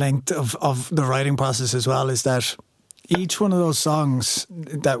the length of the writing process as well is that each one of those songs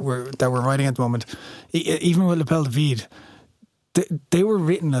that we're writing at the moment, even with Lapel de Vide, they were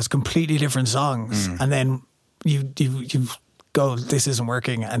written as completely different songs, and then you go, this isn't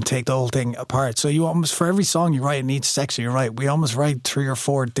working, and take the whole thing apart. So you almost, for every song you write in each section, you're right, we almost write 3 or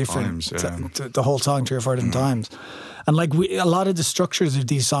 4 different times, the whole song 3 or 4 different times. And like a lot of the structures of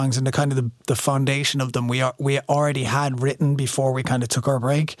these songs and the kind of the foundation of them, we already had written before we kind of took our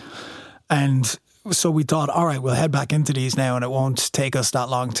break. And so we thought, all right, we'll head back into these now, and it won't take us that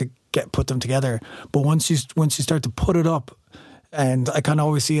long to put them together. But once you start to put it up, and I kind of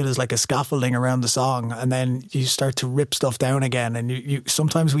always see it as like a scaffolding around the song, and then you start to rip stuff down again, and you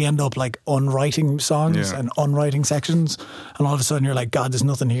sometimes we end up like unwriting songs and unwriting sections, and all of a sudden you're like, God, there's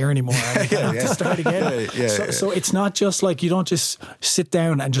nothing here anymore, and we have to start again. So it's not just like, you don't just sit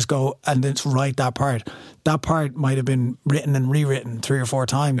down and just go and then write that part. That part might have been written and rewritten 3 or 4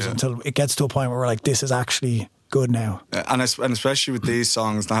 times until it gets to a point where we're like, this is actually good now. And especially with these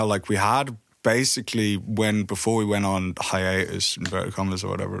songs now, like we had basically before we went on hiatus, inverted commas or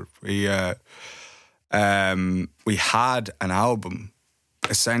whatever, we had an album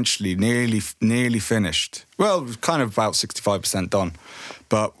essentially nearly finished. Well, it was kind of about 65% done.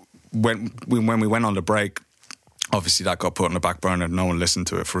 But when we went on the break, obviously that got put on the back burner. No one listened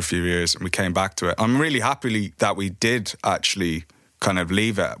to it for a few years, and we came back to it. I'm really happy that we did actually kind of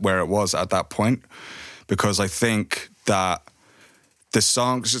leave it where it was at that point, because I think that the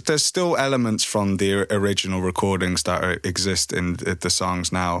songs, there's still elements from the original recordings that exist in the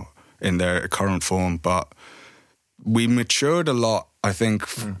songs now in their current form, but we matured a lot, I think,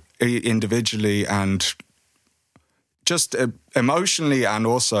 individually and just emotionally, and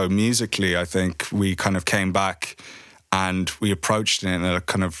also musically. I think we kind of came back and we approached it in a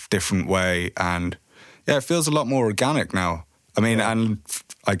kind of different way, and it feels a lot more organic now. I mean, and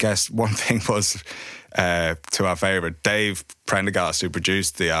I guess one thing was, to our favourite, Dave Prendergast, who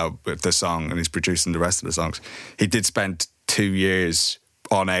produced the song, and he's producing the rest of the songs, he did spend 2 years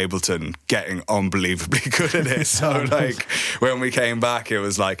on Ableton getting unbelievably good at it. So like when we came back, it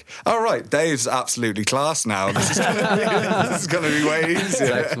was like, all right, Dave's absolutely class now. This is going to be way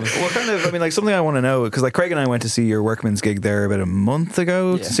easier. What kind of, I mean, like something I want to know, because like Craig and I went to see your Workman's gig there about a month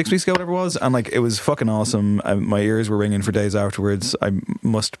ago, 6 weeks ago, whatever it was, and like it was fucking awesome. My ears were ringing for days afterwards. I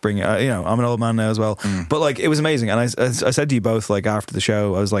must bring it, you know, I'm an old man now as well, but like it was amazing. And I said to you both, like after the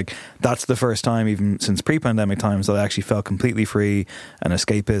show, I was like, that's the first time, even since pre-pandemic times, that I actually felt completely free and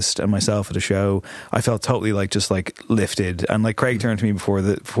escapist, and myself at a show. I felt totally like just like lifted. And like Craig turned to me before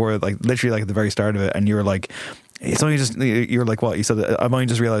like literally like at the very start of it, and you were like, it's only just, you're like, what? You said, I've only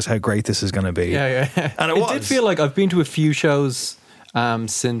just realised how great this is going to be. Yeah. And it did feel like I've been to a few shows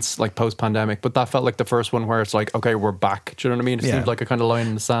since like post-pandemic, but that felt like the first one where it's like, okay, we're back. Do you know what I mean? It seemed like a kind of line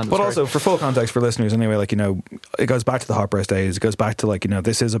in the sand. But also, for full context for listeners anyway, like, you know, it goes back to the Hot Press days. It goes back to like, you know,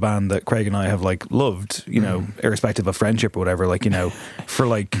 this is a band that Craig and I have like loved, you know, irrespective of friendship or whatever, like, you know, for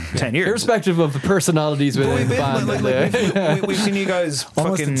like 10 years. Irrespective of the personalities within the band. We've seen you guys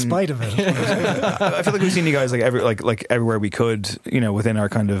almost fucking, in spite of it. I feel like we've seen you guys like everywhere we could, you know, within our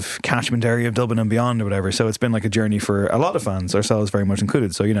kind of catchment area of Dublin and beyond or whatever. So it's been like a journey for a lot of fans, ourselves very much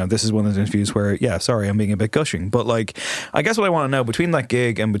included. So, you know, this is one of those interviews where, yeah, sorry, I'm being a bit gushing, but like, I guess what I want to know between that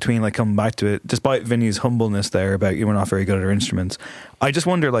gig and between like coming back to it, despite Vinny's humbleness there about you were not very good at our instruments, I just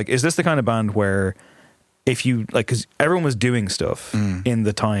wonder, like, is this the kind of band where if you like, because everyone was doing stuff in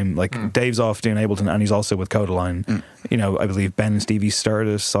the time, like Dave's off doing Ableton and he's also with Codaline. You know, I believe Ben and Stevie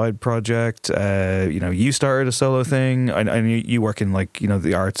started a side project. You know, you started a solo thing. I know you work in like, you know,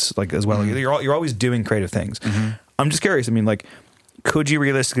 the arts like as well. You're always doing creative things. I'm just curious. I mean, like, could you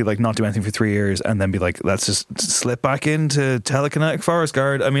realistically like not do anything for 3 years and then be like, let's just slip back into Telekinetic, Forest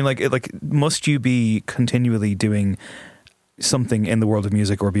Guard? I mean, like, must you be continually doing something in the world of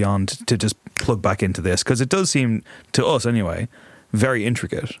music or beyond to just plug back into this? Because it does seem, to us anyway, very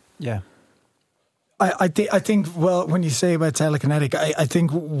intricate. Yeah. I think, well, when you say about Telekinetic, I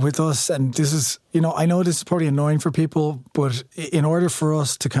think with us, and this is, you know, I know this is probably annoying for people, but in order for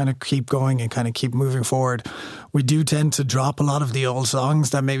us to kind of keep going and kind of keep moving forward, we do tend to drop a lot of the old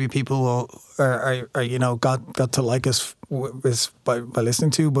songs that maybe people are you know, got to like us by listening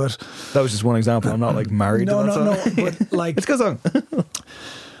to. But that was just one example. I'm not like married to that song. No, but like, it's a good song.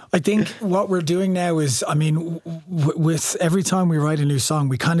 I think what we're doing now is, I mean, with every time we write a new song,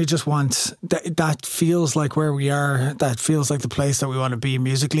 we kind of just want that feels like where we are. That feels like the place that we want to be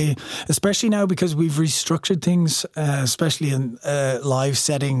musically, especially now because we've restructured things, especially in a live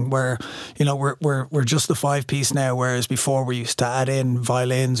setting where, you know, we're just the 5-piece now, whereas before we used to add in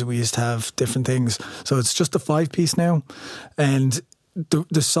violins, we used to have different things. So it's just a 5-piece now, and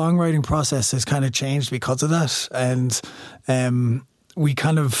the songwriting process has kind of changed because of that, and we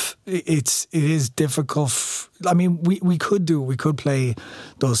kind of, it is difficult. I mean, we could play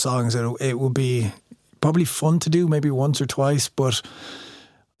those songs, and it would be probably fun to do maybe once or twice, but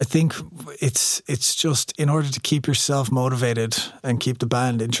I think it's just in order to keep yourself motivated and keep the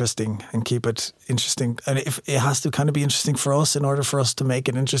band interesting and keep it interesting, and if it has to kind of be interesting for us in order for us to make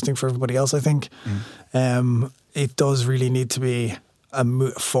it interesting for everybody else, I think it does really need to be a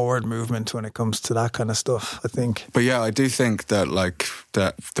forward movement when it comes to that kind of stuff, I think. But yeah, I do think that like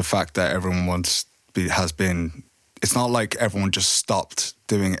that the fact that everyone has been, it's not like everyone just stopped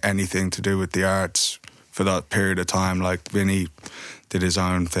doing anything to do with the arts for that period of time. Like Vinny did his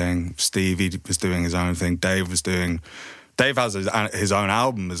own thing, Stevie was doing his own thing, Dave has his own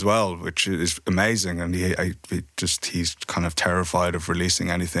album as well, which is amazing, and he's kind of terrified of releasing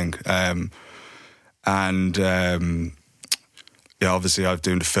anything. Yeah, obviously I've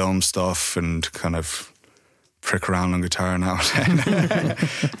doing the film stuff and kind of prick around on guitar now and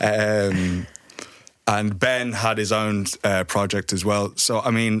then. And Ben had his own project as well. So,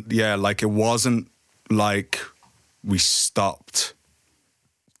 I mean, yeah, like it wasn't like we stopped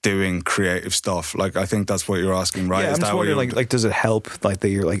doing creative stuff. Like, I think that's what you're asking, right? Yeah, Is I'm that just wondering, like, does it help? Like, that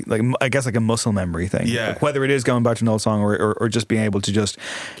you're like I guess like a muscle memory thing. Yeah. Like, whether it is going back to an old song or just being able to just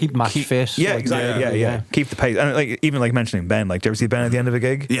keep match fit. Yeah, like, exactly. Yeah. Keep the pace. And like even like mentioning Ben. Like, do you ever see Ben at the end of a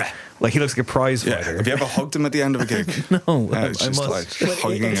gig? Yeah. Like he looks like a prize fighter. Have you ever hugged him at the end of a gig? No, it's just like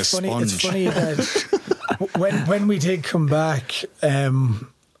hugging a sponge. It's funny that when we did come back,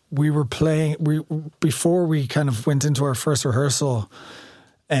 we were playing. Before we kind of went into our first rehearsal.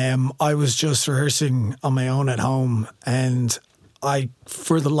 I was just rehearsing on my own at home, and I,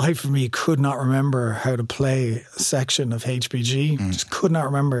 for the life of me, could not remember how to play a section of HBG. Just could not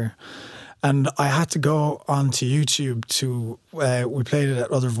remember. And I had to go onto YouTube to, we played it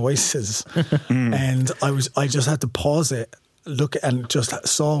at Other Voices, and I just had to pause it look and just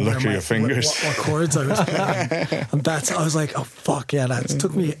saw Look at your fingers. What chords I was playing. And I was like, oh fuck yeah, that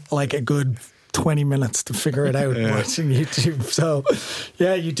took me like a good 20 minutes to figure it out watching YouTube. So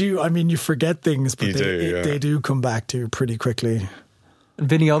yeah, you do. I mean, you forget things, but they do come back to you pretty quickly.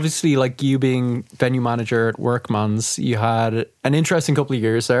 Vinny, obviously, like you being venue manager at Workman's, you had an interesting couple of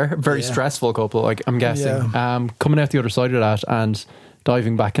years there, very stressful couple, like I'm guessing. Coming out the other side of that and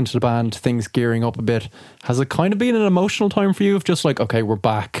diving back into the band, things gearing up a bit, has it kind of been an emotional time for you of just like, okay, we're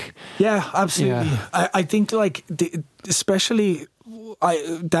back? Yeah, absolutely. Yeah. I think like especially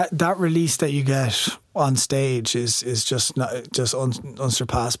that release that you get on stage is just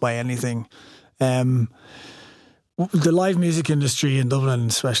unsurpassed by anything. The live music industry in Dublin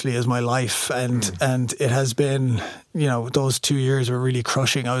especially is my life, and it has been, those 2 years were really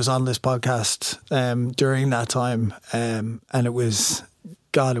crushing. I was on this podcast during that time, and it was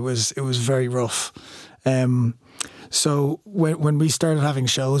very rough. So when we started having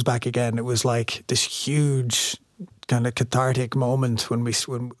shows back again, it was like this huge kind of cathartic moment when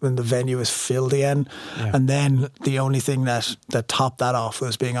the venue was filled again. And then the only thing that topped that off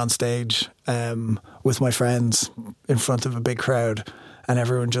was being on stage with my friends in front of a big crowd, and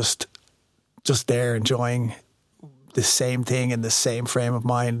everyone just there enjoying the same thing in the same frame of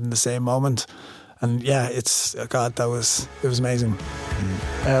mind in the same moment. And yeah, it was amazing.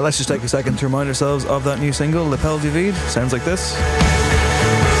 Let's just take a second to remind ourselves of that new single, L'Appel du Vide. Sounds like this.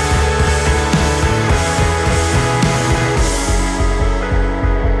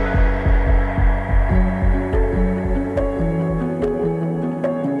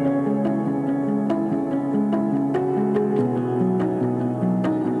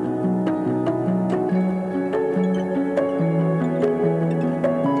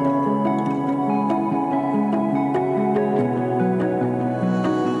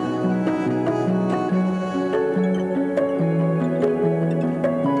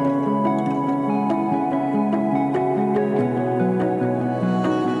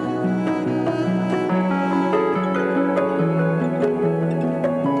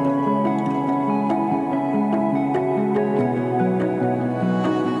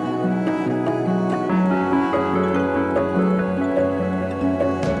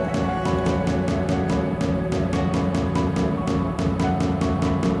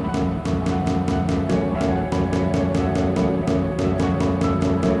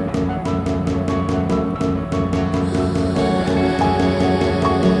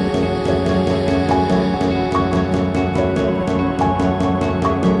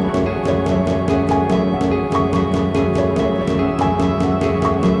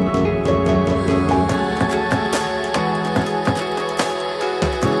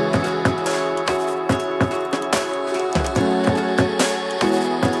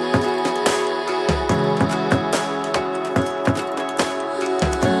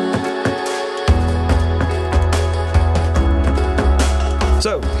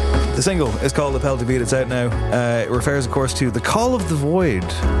 The single is called L'Appel du Vide. It's out now. It refers, of course, to The Call of the Void,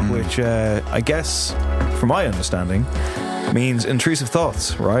 which I guess, from my understanding, means intrusive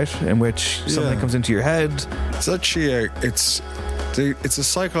thoughts, right? In which something comes into your head. It's actually it's a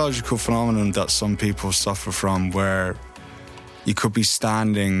psychological phenomenon that some people suffer from, where you could be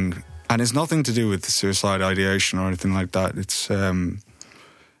standing, and it's nothing to do with suicide ideation or anything like that. It's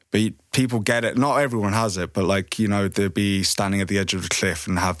but people get it. Not everyone has it, but they'll be standing at the edge of the cliff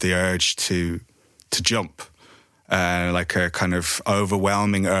and have the urge to jump, like a kind of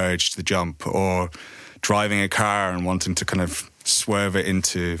overwhelming urge to jump, or driving a car and wanting to kind of swerve it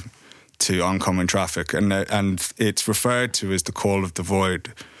into oncoming traffic, and it's referred to as the call of the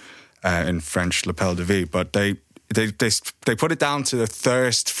void in French, L'Appel du Vide. But they put it down to the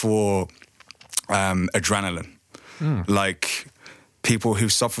thirst for adrenaline, like. People who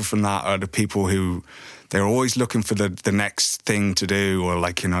suffer from that are the people who they're always looking for the next thing to do, or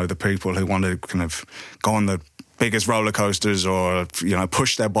the people who want to kind of go on the biggest roller coasters, or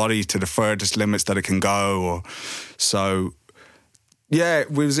push their body to the furthest limits that it can go. Or so, yeah,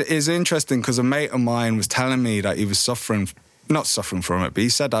 it was interesting because a mate of mine was telling me that he was not suffering from it, but he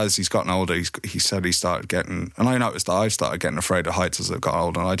said as he's gotten older, he said he started getting, and I noticed that I started getting afraid of heights as I got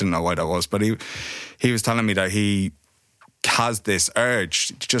older, and I didn't know why that was, but he was telling me that he has this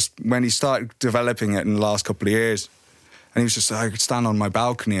urge just when he started developing it in the last couple of years, and he was just, I could stand on my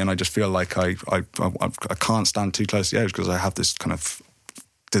balcony and I just feel like I can't stand too close to the edge because I have this kind of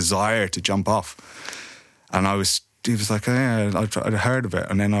desire to jump off. And he was like, oh, yeah, I'd heard of it,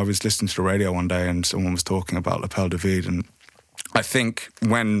 and then I was listening to the radio one day and someone was talking about L'Appel du Vide, and I think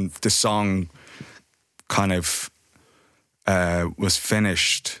when the song kind of was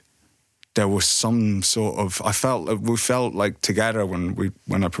finished, there was some sort of, we felt like together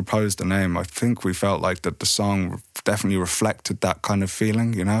when I proposed the name, I think we felt like that the song definitely reflected that kind of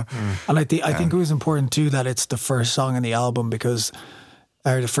feeling, you know. And I think it was important too that it's the first song in the album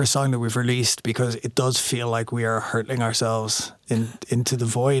or the first song that we've released, because it does feel like we are hurtling ourselves into the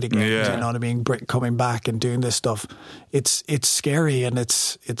void again. Yeah. You know what I mean? Coming back and doing this stuff, it's scary and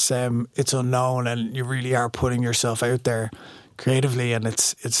it's unknown, and you really are putting yourself out there creatively, and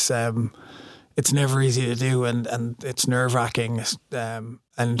it's never easy to do, and it's nerve wracking,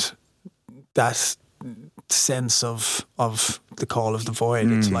 and that sense of the call of the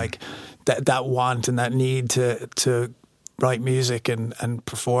void. It's like that want and that need to write music and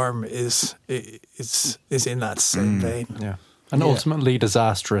perform is in that same vein. Yeah. And ultimately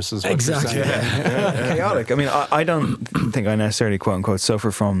disastrous is what exactly. you're saying. Chaotic. I mean, I don't think I necessarily quote unquote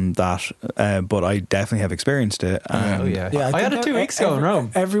suffer from that, but I definitely have experienced it. I had it 2 weeks ago in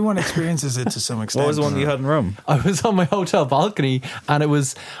Rome. Everyone experiences it to some extent. What was the one you had in Rome? I was on my hotel balcony, and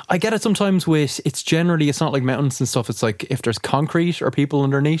I get it sometimes with, it's not like mountains and stuff. It's like if there's concrete or people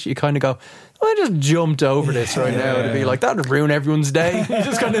underneath, you kind of go, I just jumped over this right now to be like, that would ruin everyone's day. You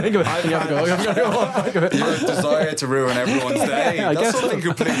just kind of think of it. You have to go. Your desire to ruin everyone's day. Yeah, That's something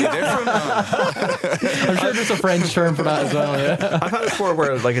completely different, man. I'm sure there's a French term for that as well, yeah. I've had it before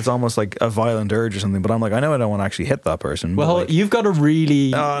where like it's almost like a violent urge or something, but I'm like, I know I don't want to actually hit that person. Well, like, you've got a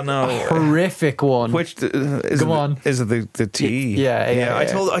really horrific one. Which is Go on. Is it the T? Yeah. I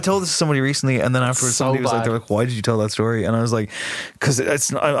told this to somebody recently, and then afterwards somebody was like, they're like, why did you tell that story? And I was like, because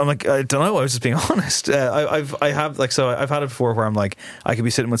I'm like, I don't know, I was just being honest. I've had it before where I'm like, I could be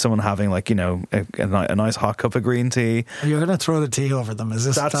sitting with someone having like, you know, a nice hot cup of green tea. You're gonna throw the tea over them. Is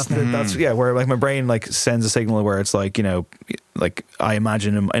this that's where like my brain like sends a signal where it's like, you know, like I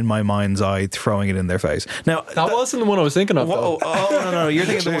imagine in my mind's eye throwing it in their face. Now that wasn't the one I was thinking of. No, you're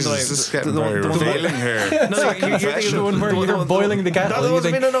thinking the one that this is getting very revealing here. No, you're thinking the one where you're boiling the kettle. I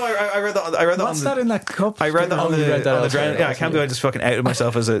read that. What's that in that cup? I read that on the Drown. Yeah, I can't believe I just fucking outed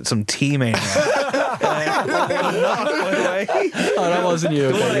myself as some tea maniac. That wasn't you.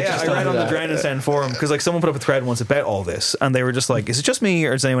 I read on the Drown and Sound forum because like someone put up a thread once about all this, and they were just like, "Is it just me,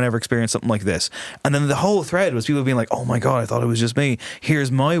 or has anyone ever experienced something like this?" And then the whole thread was people being like, "Oh my god, I thought it was just me.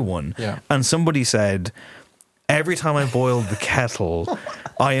 Here's my one." Yeah. And somebody said, every time I boil the kettle,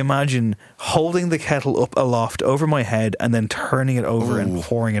 I imagine holding the kettle up aloft over my head and then turning it over and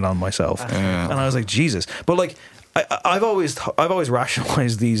pouring it on myself. And I was like, Jesus. But like, I've always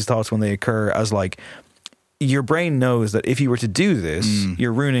rationalized these thoughts when they occur as like, your brain knows that if you were to do this,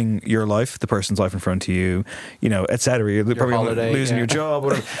 you're ruining your life, the person's life in front of you, you know, etc. You're probably losing your job.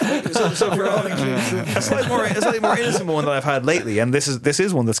 Whatever. So for a slightly more innocent one that I've had lately, and this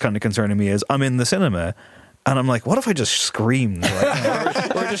is one that's kind of concerning me, is I'm in the cinema. And I'm like, what if I just screamed? Or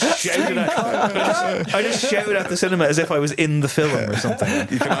just shouted I just shouted at the cinema as if I was in the film or something.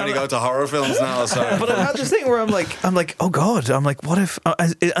 You can only go to horror films now, so. But I've had this thing where I'm like, oh God. I'm like, what if...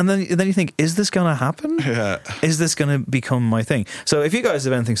 and then you think, is this going to happen? Yeah. Is this going to become my thing? So if you guys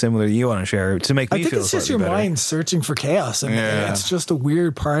have anything similar you want to share to make me feel I think it's just your better. mind searching for chaos. And it's just a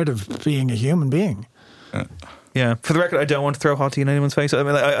weird part of being a human being. Yeah. For the record, I don't want to throw hot tea in anyone's face. I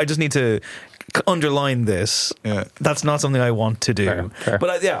mean, I just need to underline this. Yeah. That's not something I want to do. Fair. But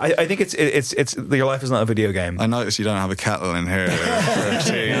I think it's your life is not a video game. I notice you don't have a kettle in here.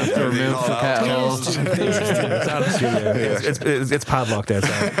 Remove the kettle. It's padlocked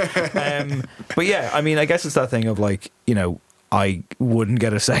outside. But yeah, I mean, I guess it's that thing of like, you know, I wouldn't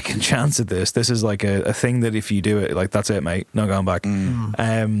get a second chance at this. This is like a thing that if you do it, like that's it, mate. No going back. You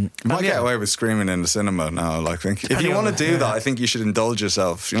might get away with screaming in the cinema now. Like, I think if you want to do that, I think you should indulge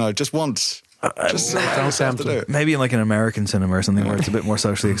yourself. You know, just once. Just don't have to do it. Maybe in like an American cinema or something where it's a bit more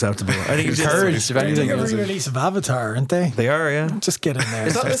socially acceptable. I think it's encouraged. If anything, a re-release of Avatar, aren't they? They are, yeah. Just get in there.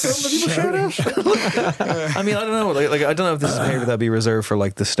 Is that the film that people shout out? I mean, I don't know. Like I don't know if this is behavior that'd be reserved for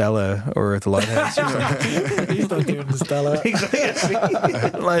like the Stella or the Lighthouse. Please don't do it in the Stella.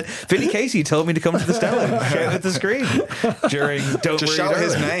 Exactly. Like, Vinny Casey told me to come to the Stella and shout at the screen during Don't Just Worry shout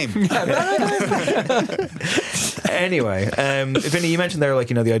his name. Anyway, Vinny, you mentioned there,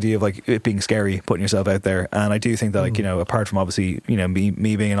 like, you know, the idea of like it being scary, putting yourself out there, and I do think that, like, you know, apart from obviously, you know, me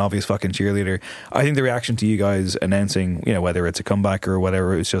being an obvious fucking cheerleader, I think the reaction to you guys announcing, you know, whether it's a comeback or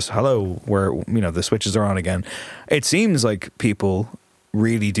whatever, it's just hello, where, you know, the switches are on again. It seems like people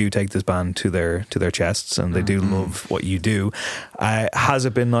really do take this band to their chests, and they do love what you do. Has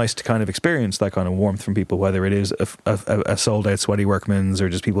it been nice to kind of experience that kind of warmth from people, whether it is a sold out Sweaty Workman's or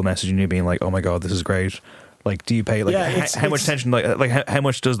just people messaging you being like, oh my god, this is great, Like, do you pay? Like, how much attention? Like how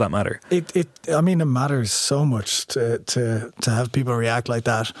much does that matter? I mean, it matters so much to have people react like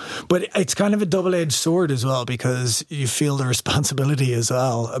that. But it's kind of a double-edged sword as well, because you feel the responsibility as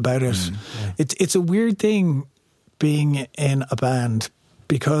well about it. It's a weird thing being in a band,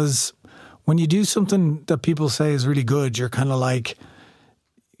 because when you do something that people say is really good, you're kind of like,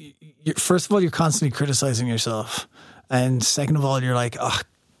 first of all, you're constantly criticizing yourself, and second of all, you're like, oh,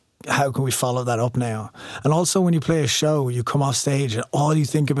 how can we follow that up now? And also, when you play a show, you come off stage and all you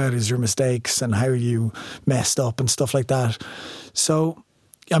think about is your mistakes and how you messed up and stuff like that. So,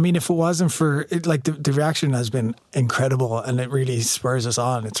 I mean, if it wasn't for it, like the reaction has been incredible, and it really spurs us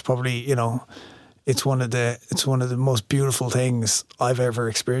on. It's probably, you know, it's one of the most beautiful things I've ever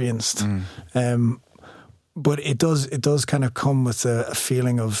experienced. But it does kind of come with a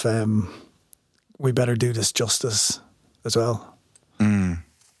feeling of we better do this justice as well.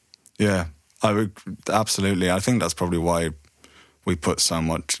 Yeah, I would absolutely. I think that's probably why we put so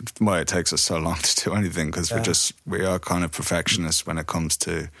much. Why it takes us so long to do anything, because we are kind of perfectionists when it comes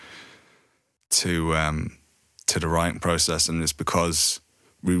to the writing process, and it's because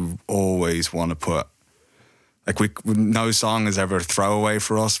we always want to put, like, no song is ever a throwaway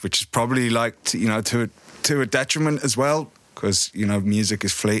for us, which is probably like to a detriment as well, because music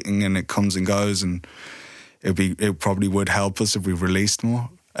is fleeting and it comes and goes, and it probably would help us if we released more.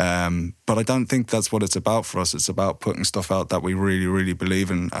 But I don't think that's what it's about for us. It's about putting stuff out that we really, really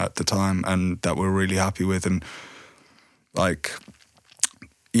believe in at the time and that we're really happy with. And like,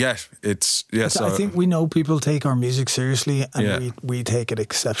 I think we know people take our music seriously, and we take it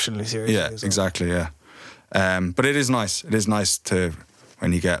exceptionally seriously. Yeah, exactly. Yeah. But it is nice. It is nice to,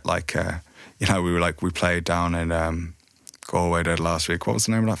 when you get like, we played down in Galway there last week. What was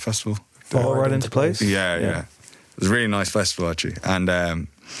the name of that festival? Fall Right Into Place. Yeah. It was a really nice festival, actually. And there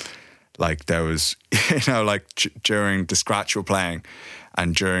was, during the scratch we're playing,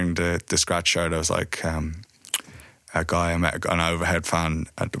 and during the scratch show, there was like a guy I met, an Overhead fan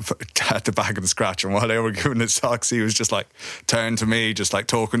at the back of the scratch, and while they were giving it socks, he was just like turned to me, just like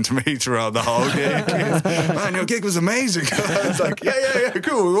talking to me throughout the whole gig. Man, your gig was amazing. I was like, yeah,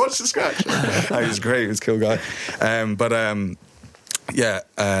 cool. We watched the scratch. He was great. He was a cool guy.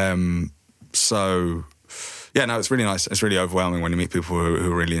 No, it's really nice. It's really overwhelming when you meet people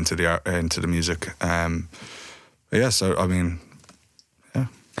who are really into the music.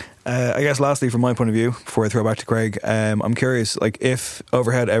 I guess lastly, from my point of view, before I throw back to Craig, I'm curious, like, if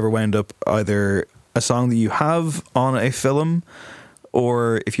Overhead ever wound up either a song that you have on a film,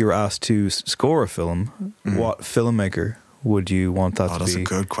 or if you were asked to score a film, what filmmaker would you want that to be? That's a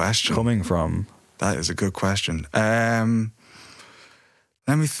good question. Coming from? That is a good question. Let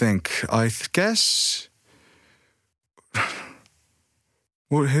me think. I guess,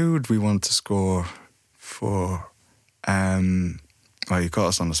 who would we want to score for? Well, you got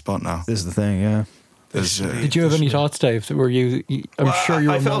us on the spot now. This is the thing, yeah. Did you have any thoughts, Dave? Sure you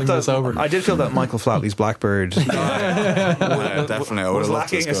were mulling this over. I did feel that Michael Flatley's Blackbird definitely. I was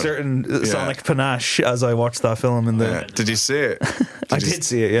lacking a certain sonic panache as I watched that film. Did you see it? I did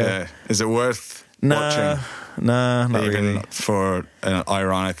see it, yeah. Is it worth watching? Nah, not even really. For an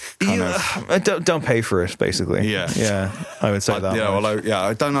ironic kind of... Don't pay for it, basically. Yeah, I would say that.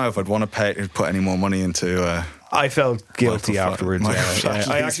 I don't know if I'd want to put any more money into... I felt guilty afterwards.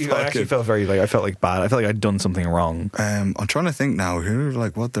 I actually felt very I felt like bad. I felt like I'd done something wrong. I'm trying to think now.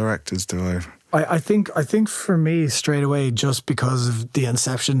 What directors do I think for me, straight away, just because of the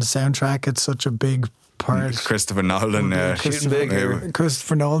Inception soundtrack, it's such a big part. Christopher Nolan,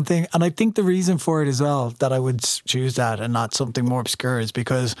 Christopher Nolan thing, and I think the reason for it as well that I would choose that and not something more obscure is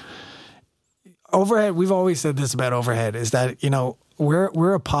because Overhead. We've always said this about Overhead, is that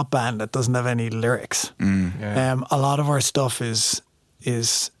we're a pop band that doesn't have any lyrics. A lot of our stuff is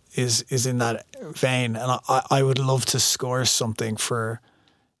in that vein, and I would love to score something for,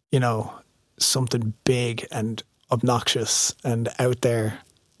 something big and obnoxious and out there,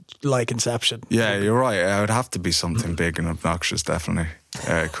 like Inception. Yeah, you're right. It would have to be something big and obnoxious, definitely.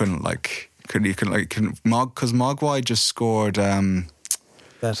 Because Mogwai just scored.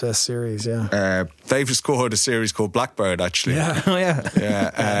 That's a series, yeah. They've scored a series called Blackbird, actually. Yeah. Oh, yeah.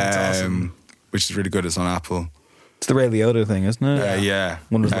 That's awesome. Which is really good. It's on Apple. It's the Ray Liotta thing, isn't it? Yeah.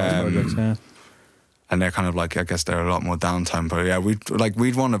 One of those projects, yeah. And they're kind of like, I guess they're a lot more downtime, but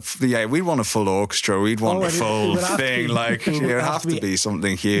we'd want a full orchestra. We'd want a full thing. It would have to be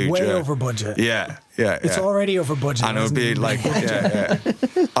something huge. Way over budget. Yeah. It's already over budget. And it would be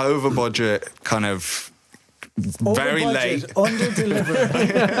over budget, kind of very late. Under delivered.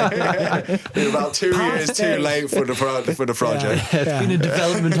 We're about 2 years too late for the project. It's been in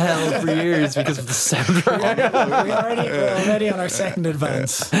development hell for years because of the soundtrack. We're already on our second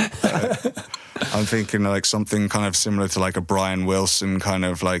advance. I'm thinking like something kind of similar to like a Brian Wilson kind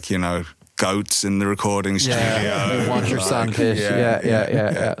of like, you know, goats in the recording studio. Want your sandpit.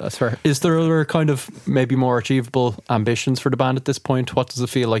 Yeah. That's fair. Is there other kind of maybe more achievable ambitions for the band at this point? What does it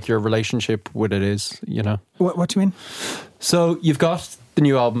feel like your relationship with it is, you know? What do you mean? So you've got the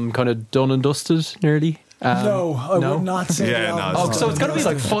new album kind of done and dusted nearly. No, I would not say that. So it's going to be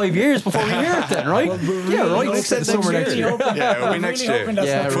like 5 years before we hear it then, right? Summer next year. Yeah, it'll be next year.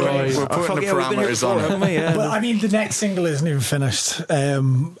 We're putting the parameters on it. But I mean, the next single isn't even finished.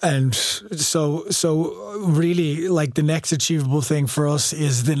 And so really, like, the next achievable thing for us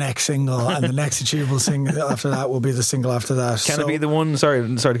is the next single, and the next achievable thing after that will be the single after that. Can it be the one, sorry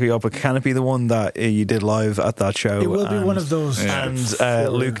to cut you off, but can it be the one that you did live at that show? It will be one of those. And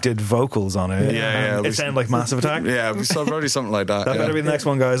Luke did vocals on it. Yeah. It sounded like Massive Attack. Yeah, probably something like that. That better be the next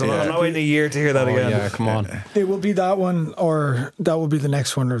one, guys. I'm not waiting a year to hear that again. Yeah, come on. It will be that one, or that will be the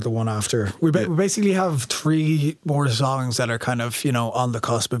next one, or the one after. We basically have 3 more songs that are kind of, you know, on the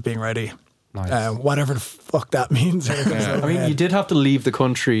cusp of being ready. Nice. Whatever the fuck that means. I mean, you did have to leave the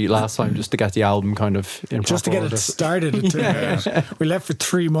country last time just to get the album kind of in just to get order. it started. We left for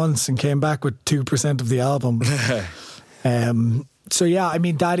 3 months and came back with 2% of the album. So yeah, I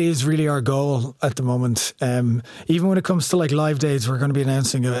mean, that is really our goal at the moment. Even when it comes to like live dates, we're going to be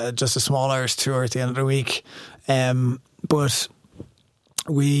announcing just a small Irish tour at the end of the week. But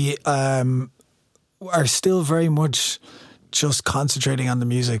we are still very much just concentrating on the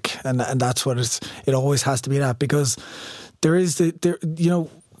music, and that's what it always has to be that, because there is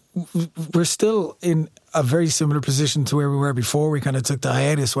we're still in a very similar position to where we were before we kind of took the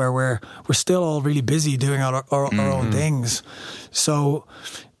hiatus, where we're still all really busy doing our own things. So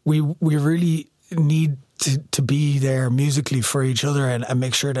we really need to be there musically for each other and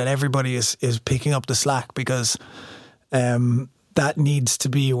make sure that everybody is picking up the slack, because that needs to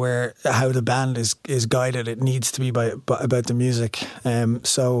be how the band is guided. It needs to be about the music.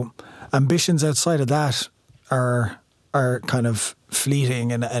 So ambitions outside of that are kind of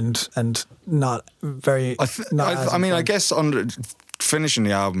fleeting and not very. I guess finishing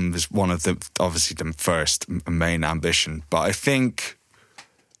the album is one of obviously the first main ambition. But I think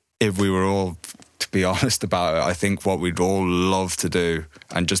if we were all to be honest about it, I think what we'd all love to do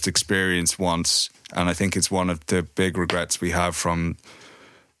and just experience once, and I think it's one of the big regrets we have from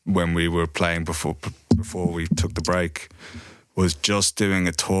when we were playing before we took the break, was just doing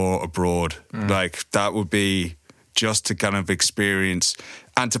a tour abroad. Like, that would be just to kind of experience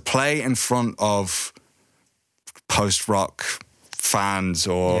and to play in front of post-rock fans,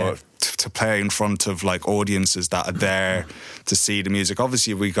 or to play in front of like audiences that are there to see the music.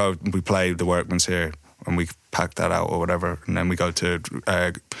 Obviously we play the Workman's here and we pack that out or whatever, and then we go to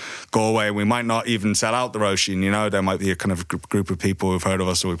Galway, and we might not even sell out the Roisin, you know. There might be a kind of group of people who've heard of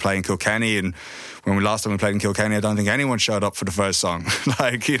us, so we play in Kilkenny, and when last time we played in Kilkenny, I don't think anyone showed up for the first song.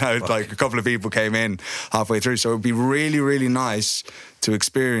 Like, you know, like a couple of people came in halfway through, so it would be really, really nice to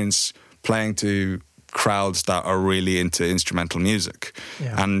experience playing to crowds that are really into instrumental music.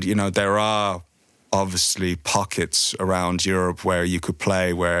 And, you know, there are obviously pockets around Europe where you could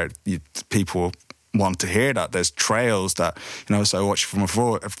play where people want to hear that. There's trails that, you know, so I watched from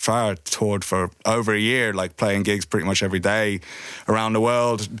afar, toured for over a year, like playing gigs pretty much every day around the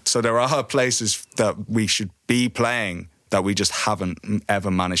world. So there are places that we should be playing that we just haven't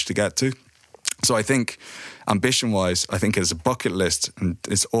ever managed to get to. So I think ambition-wise, I think as a bucket list, and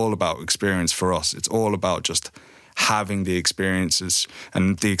it's all about experience for us. It's all about just having the experiences,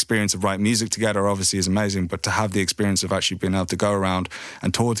 and the experience of writing music together obviously is amazing, but to have the experience of actually being able to go around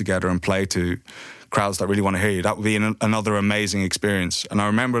and tour together and play to crowds that really want to hear you, that would be another amazing experience. And I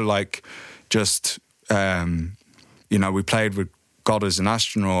remember, like, just, you know, we played with God Is an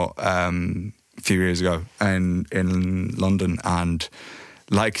Astronaut a few years ago in London, and,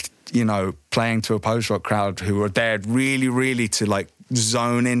 like, you know, playing to a post-rock crowd who were there really, really to, like,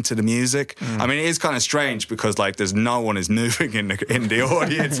 zone into the music. I mean, it is kind of strange because, like, there's no one is moving in the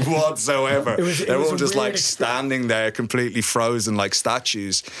audience whatsoever. They're all just like standing there completely frozen like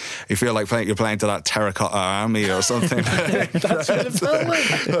statues. You feel like you're playing to that Terracotta Army or something. That's what it felt like.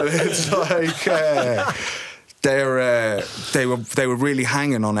 It's like they were really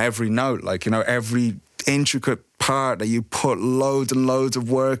hanging on every note, like, you know, every intricate part that you put loads and loads of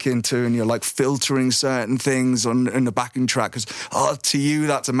work into, and you're like filtering certain things in the backing track because, oh, to you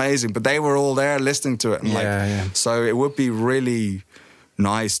that's amazing, but they were all there listening to it, and so it would be really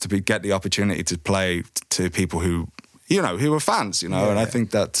nice to get the opportunity to play to people who who are fans, and I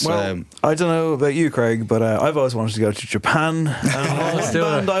think that's... Well, I don't know about you, Craig, but I've always wanted to go to Japan. And the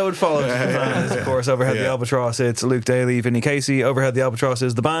band I would follow to Japan is, of course, Overhead the Albatross. It's Luke Daly, Vinny Casey. Overhead the Albatross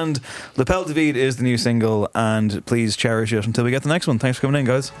is the band. Lapel David is the new single, and please cherish it until we get the next one. Thanks for coming in,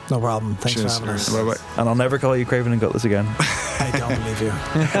 guys. No problem. Thanks for having us. Bye-bye. And I'll never call you Craven and Gutless again. I don't believe you.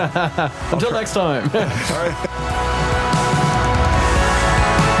 Until next time. All right.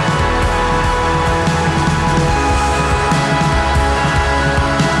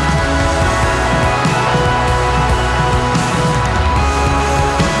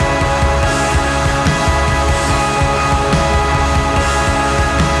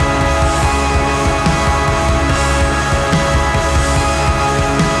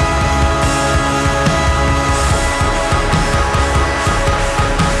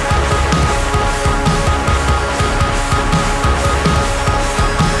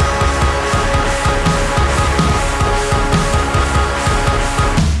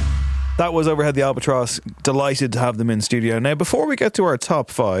 That was Overhead the Albatross. Delighted to have them in studio. Now, before we get to our top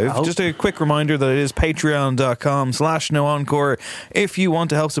 5, just a quick reminder that it is patreon.com/NoEncore. If you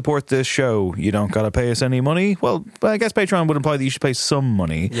want to help support this show, you don't got to pay us any money. Well, I guess Patreon would imply that you should pay some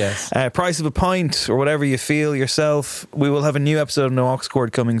money. Yes. Price of a pint or whatever you feel yourself. We will have a new episode of No Aux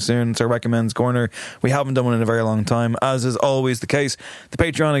Cord coming soon. It's our Recommends Corner. We haven't done one in a very long time, as is always the case. The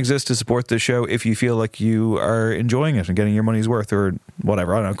Patreon exists to support this show if you feel like you are enjoying it and getting your money's worth or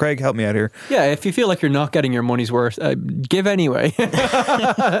whatever. I don't know. Craig, help me out here. Yeah, if you feel like you're not getting your money's worth, give anyway.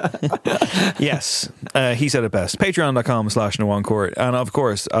 Yes, he said it best. Patreon.com/NoEncore. And of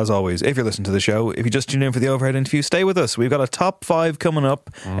course, as always, if you're listening to the show, if you just tune in for the Overhead interview, stay with us. We've got a top 5 coming up.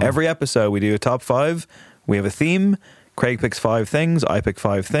 Every episode we do a top 5. We have a theme. Craig picks 5 things. I pick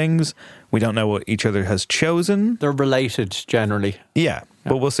 5 things. We don't know what each other has chosen. They're related generally. Yeah,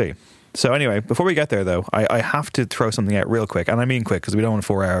 but we'll see. So anyway, before we get there though, I have to throw something out real quick, and I mean quick because we don't want a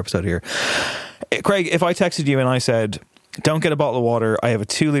 4-hour episode here. Craig, if I texted you and I said, don't get a bottle of water, I have a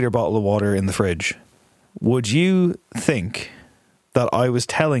 2-litre bottle of water in the fridge, would you think that I was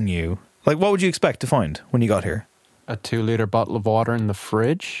telling you, like, what would you expect to find when you got here? A 2-litre bottle of water in the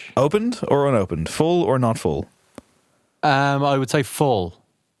fridge? Opened or unopened? Full or not full? I would say full.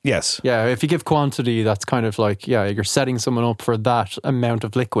 Yes. Yeah, if you give quantity, that's kind of like, you're setting someone up for that amount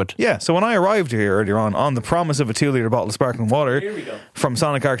of liquid. Yeah, so when I arrived here earlier on the promise of a 2-litre bottle of sparkling water from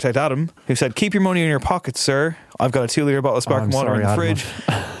Sonic Architect Adam, who said, keep your money in your pockets, sir. I've got a 2-litre bottle of sparkling water in the fridge.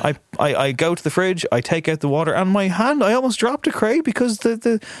 I go to the fridge, I take out the water, and my hand, I almost dropped it, Craig, because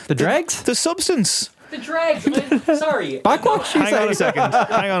the dregs? The substance. The dregs, sorry. Backwash? Hang on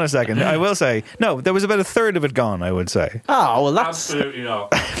a second. I will say, no, there was about a third of it gone, I would say. Oh, well, that's... Absolutely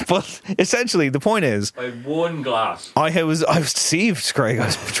not. But essentially, the point is... By 1 glass. I was deceived, Craig. I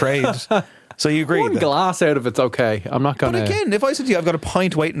was betrayed. So you agree? 1 glass out of it's okay. I'm not going to... But again, if I said to you, I've got a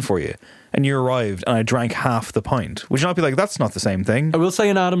pint waiting for you, and you arrived and I drank half the pint, would you not be like, that's not the same thing? I will say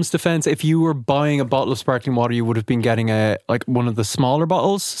in Adam's defence, if you were buying a bottle of sparkling water, you would have been getting one of the smaller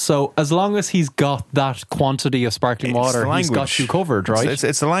bottles. So as long as he's got that quantity of sparkling water, he's got you covered, right?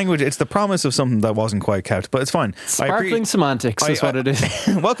 It's the language, it's the promise of something that wasn't quite kept, but it's fine. Sparkling semantics is what it is.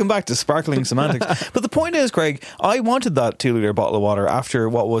 Welcome back to Sparkling Semantics. But the point is, Craig, I wanted that 2-litre bottle of water after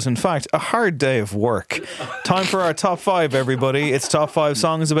what was in fact a hard day of work. Time for our top 5, everybody. It's top 5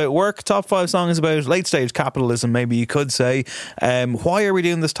 songs about work, top 5 songs about late stage capitalism, maybe you could say. Why are we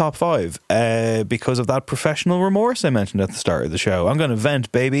doing this top 5? Because of that professional remorse I mentioned at the start of the show. I'm going to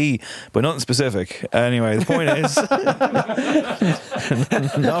vent, baby, but nothing specific. Anyway, the point is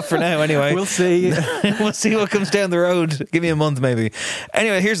not for now anyway. We'll see. We'll see what comes down the road. Give me a month maybe.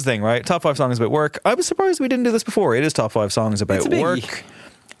 Anyway, here's the thing, right? Top 5 songs about work. I was surprised we didn't do this before. It is top 5 songs about work.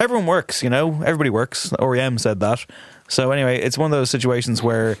 Everyone works, everybody works. REM said that. So anyway, it's one of those situations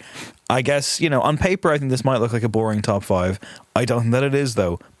where I guess, on paper I think this might look like a boring top 5. I don't think that it is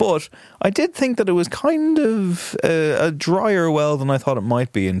though. But I did think that it was kind of a drier well than I thought it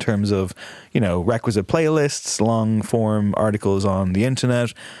might be in terms of, requisite playlists, long form articles on the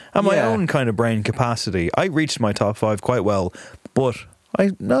internet, and my own kind of brain capacity. I reached my top 5 quite well, but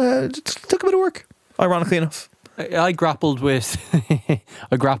it took a bit of work, ironically enough. I grappled with a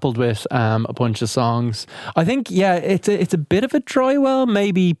bunch of songs. I think it's a bit of a dry well,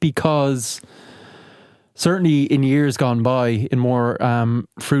 maybe because certainly in years gone by, in more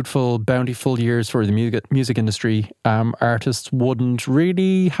fruitful, bountiful years for the music industry, artists wouldn't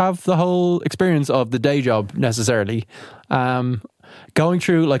really have the whole experience of the day job necessarily. Going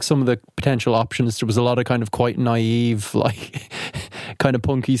through some of the potential options, there was a lot of kind of quite naive kind of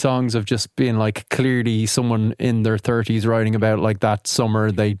punky songs of just being like clearly someone in their 30s writing about like that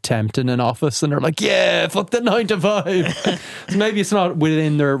summer they temped in an office and they're like, yeah, fuck the 9 to 5. So maybe it's not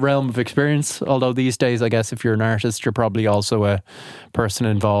within their realm of experience, although these days I guess if you're an artist you're probably also a person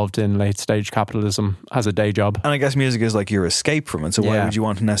involved in late stage capitalism as a day job. And I guess music is like your escape from it, so why Yeah. would you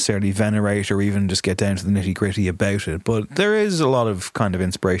want to necessarily venerate or even just get down to the nitty gritty about it? But there is a lot of kind of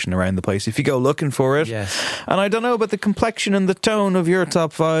inspiration around the place if you go looking for it. Yes. And I don't know about the complexion and the tone of your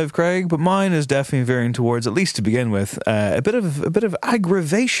top 5, Craig, but mine is definitely veering towards, at least to begin with, a bit of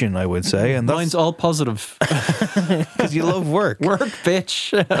aggravation, I would say. And mine's all positive because you love work. Work,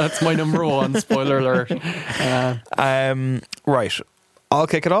 bitch. That's my number one. Spoiler alert. Right, I'll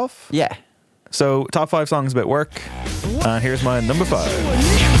kick it off. Yeah. So top 5 songs about work, and here's my number 5.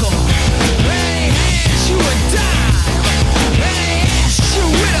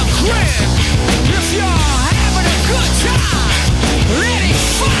 If you're having a good time, let it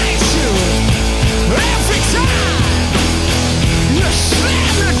find you every time you slam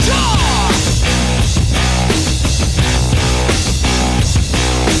the door.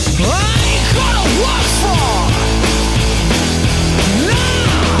 I ain't gonna work for, no,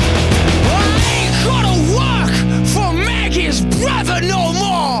 I ain't gonna work for Maggie's brother no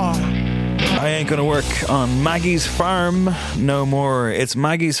more. I ain't gonna work on Maggie's Farm no more. It's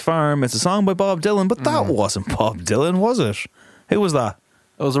Maggie's Farm. It's a song by Bob Dylan, but that wasn't Bob Dylan, was it? Who was that?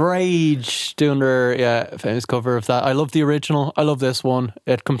 It was Rage doing their famous cover of that. I love the original. I love this one.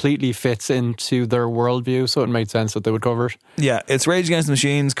 It completely fits into their worldview, so it made sense that they would cover it. Yeah, it's Rage Against the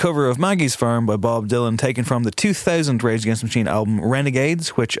Machine's cover of Maggie's Farm by Bob Dylan, taken from the 2000 Rage Against the Machine album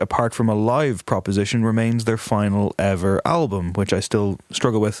Renegades, which, apart from a live proposition, remains their final ever album, which I still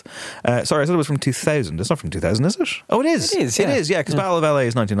struggle with. Sorry, I said it was from 2000. It's not from 2000, is it? Oh, it is. It is, It yeah. is, yeah, because Battle of LA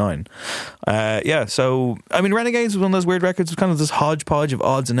is 99. Yeah, so, I mean, Renegades was one of those weird records, with kind of this hodgepodge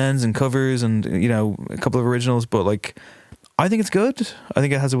of odds and ends and covers and, you know, a couple of originals, but like, I think it's good. I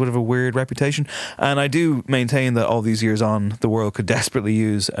think it has a bit of a weird reputation, and I do maintain that all these years on, the world could desperately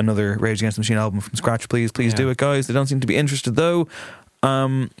use another Rage Against the Machine album from scratch. Please do it, guys. They don't seem to be interested though.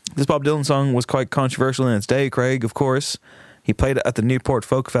 This Bob Dylan song was quite controversial in its day, Craig, of course. He played it at the Newport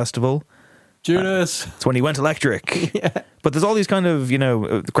Folk Festival. Judas. It's when he went electric. Yeah. But there's all these kind of, you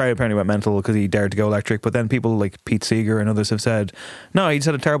know, the crowd apparently went mental because he dared to go electric, but then people like Pete Seeger and others have said, no, he just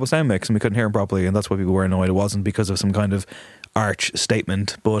had a terrible sound mix and we couldn't hear him properly, and that's why people were annoyed. It wasn't because of some kind of arch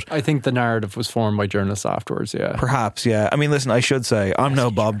statement, but I think the narrative was formed by journalists afterwards, yeah. Perhaps, yeah. I mean, listen, I should say, I'm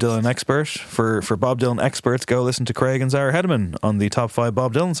no Bob Dylan expert. For Bob Dylan experts, go listen to Craig and Zara Hedeman on the Top 5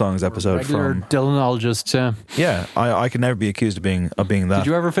 Bob Dylan Songs episode. Regular From Dylanologist, yeah. Yeah, I could never be accused of being that. Did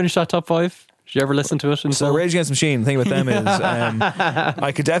you ever finish that top 5? Did you ever listen to it? So Rage Against the Machine, the thing about them is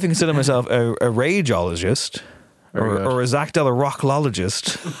I could definitely consider myself a rageologist or a Zach Della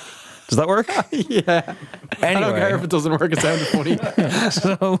Rockologist. Does that work? Yeah. Anyway. I don't care if it doesn't work, it sounded funny.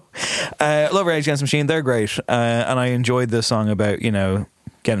 So, love Rage Against the Machine, they're great. And I enjoyed this song about, you know,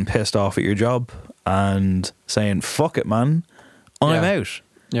 getting pissed off at your job and saying, fuck it, man, I'm out.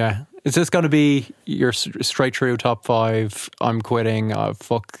 Yeah. Is this going to be your straight through top 5? I'm quitting.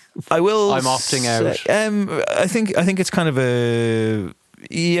 Fuck. I will. I'm opting out. I think it's kind of a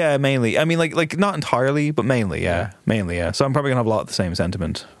mainly. I mean, like not entirely, but mainly. Yeah, mainly. Yeah. So I'm probably gonna have a lot of the same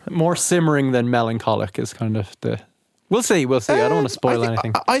sentiment. More simmering than melancholic is kind of the. We'll see. I don't want to spoil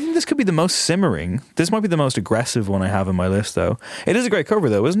anything. I think this could be the most simmering. This might be the most aggressive one I have on my list, though. It is a great cover,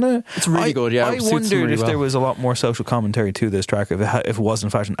 though, isn't it? It's really good, yeah. I wondered if there was a lot more social commentary to this track, if it was in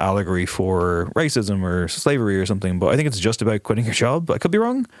fact an allegory for racism or slavery or something, but I think it's just about quitting your job. I could be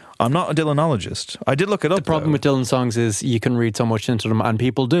wrong. I'm not a Dylanologist. I did look it up. The problem with Dylan songs is you can read so much into them, and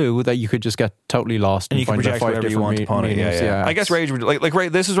people do, that you could just get totally lost and you can find project whatever you want upon it. Yeah. I guess Rage were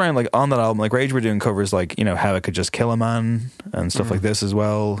like this is around like on that album. Like Rage were doing covers like, you know, How It Could Just Kill a Man and stuff like this as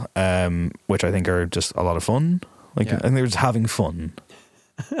well, which I think are just a lot of fun. Like I think they're just having fun.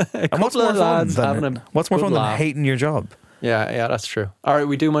 And what's more fun than hating your job? Yeah, that's true. All right,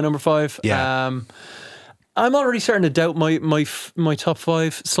 we do my number 5. Yeah. I'm already starting to doubt my top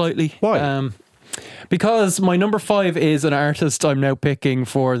 5 slightly. Why? Because my number 5 is an artist I'm now picking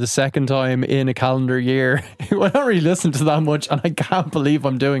for the second time in a calendar year, who I don't really listen to that much, and I can't believe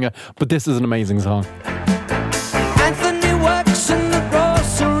I'm doing it, but this is an amazing song. Anthony works in the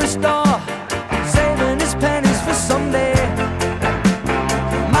grocery store, saving his pennies for someday.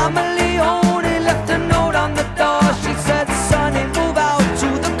 Mama Leone left a note on the door. She said, "Sonny, move out to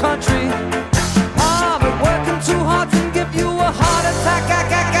the country. I've been working too hard to give you a heart attack.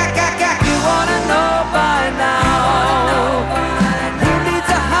 You wanna know by now? Who needs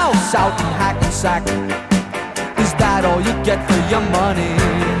a house out in Hackensack? Is that that all you get for your money?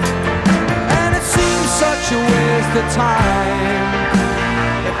 And it seems such a waste of time.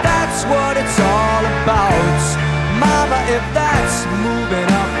 If that's what it's all about, mama, if that's moving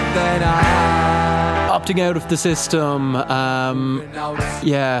up, then opting out of the system.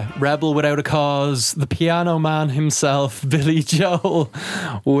 Yeah, rebel without a cause. The piano man himself, Billy Joel,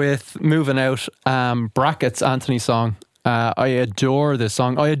 with Moving Out. Brackets, Anthony's song. I adore this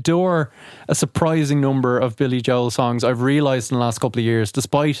song. I adore a surprising number of Billy Joel songs I've realised in the last couple of years,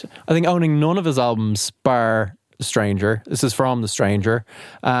 despite, I think, owning none of his albums bar The Stranger. This is from The Stranger.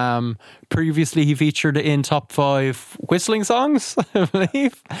 Previously, he featured in top 5 whistling songs, I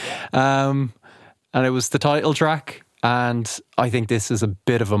believe. And it was the title track. And I think this is a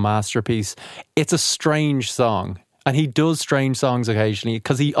bit of a masterpiece. It's a strange song. And he does strange songs occasionally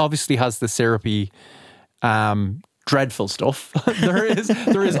because he obviously has the syrupy, dreadful stuff. there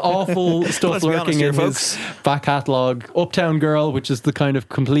is awful stuff lurking in his back catalogue. Uptown Girl, which is the kind of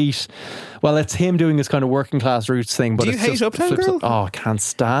complete, well, it's him doing his kind of working class roots thing. But do you it's hate just Uptown Girl? Oh, I can't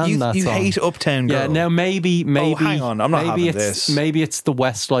stand that you song. You hate Uptown Girl? Yeah, now maybe. Oh, hang on, I'm not maybe having it's, this. Maybe it's the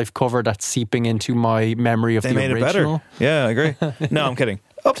Westlife cover that's seeping into my memory of they the made original. it better. Yeah, I agree. No, I'm kidding.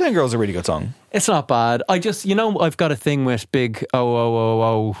 Uptown Girl's a really good song. It's not bad. I just, I've got a thing with big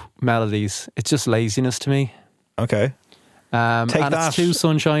melodies. It's just laziness to me. Okay. And it's too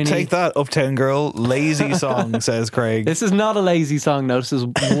sunshiny. Take that, Uptown Girl. Lazy song, says Craig. This is not a lazy song, no. This is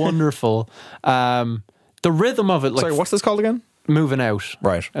wonderful. The rhythm of it, like, sorry, what's this called again? Moving Out.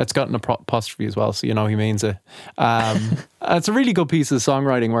 Right. It's got an apostrophe as well, so you know he means it. It's a really good piece of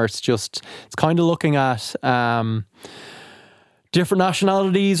songwriting where it's kind of looking at different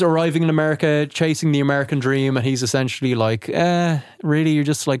nationalities arriving in America, chasing the American dream, and he's essentially like, really, you're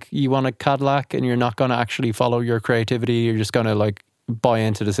just like, you want a Cadillac and you're not going to actually follow your creativity, you're just going to like buy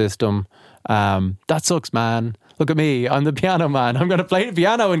into the system. That sucks, man. Look at me, I'm the piano man, I'm going to play the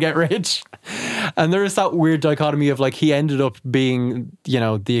piano and get rich. And there is that weird dichotomy of like, he ended up being,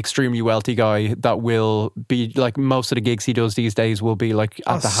 the extremely wealthy guy that will be like, most of the gigs he does these days will be like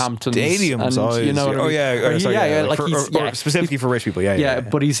at the Hamptons. Stadium and, size. Specifically for rich people.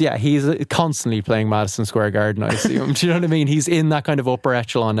 But he's constantly playing Madison Square Garden, I assume. Do you know what I mean? He's in that kind of upper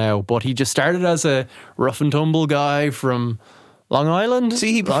echelon now, but he just started as a rough and tumble guy from Long Island.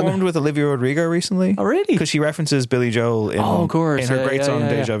 See, he performed with Olivia Rodrigo recently. Oh, really? Because she references Billy Joel in her great song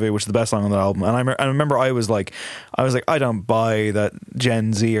Deja Vu, which is the best song on the album. And I remember I was like, I don't buy that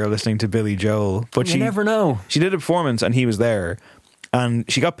Gen Z are listening to Billy Joel. But you never know. She did a performance and he was there, and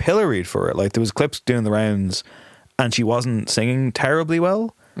she got pilloried for it. Like, there was clips doing the rounds, and she wasn't singing terribly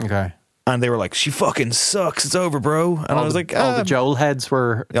well. Okay. And they were like, she fucking sucks, it's over, bro. And I was like, all the Joel heads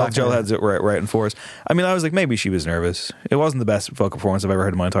were... All the Joel heads that were right in force. I mean, I was like, maybe she was nervous. It wasn't the best vocal performance I've ever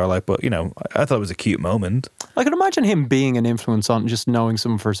heard in my entire life, but, I thought it was a cute moment. I could imagine him being an influence on just knowing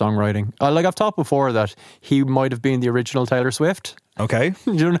some of her songwriting. Like, I've talked before that he might have been the original Taylor Swift. Okay.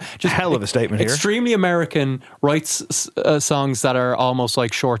 Just hell of a statement here. Extremely American, writes songs that are almost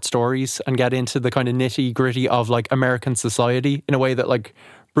like short stories and get into the kind of nitty gritty of like American society in a way that like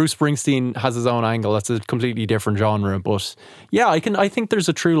Bruce Springsteen has his own angle. That's a completely different genre. But yeah, I think there's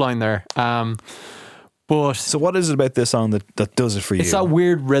a true line there. But so what is it about this song that does it for you? It's that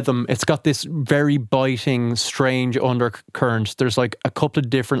weird rhythm. It's got this very biting, strange undercurrent. There's like a couple of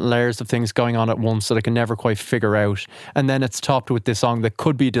different layers of things going on at once that I can never quite figure out. And then it's topped with this song that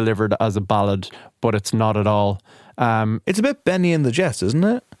could be delivered as a ballad, but it's not at all. It's a bit Benny and the Jets, isn't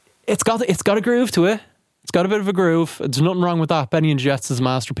it? It's got a groove to it. It's got a bit of a groove. There's nothing wrong with that. Benny and Jets is a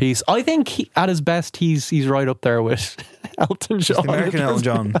masterpiece. I think at his best, he's right up there with Elton John. The American Elton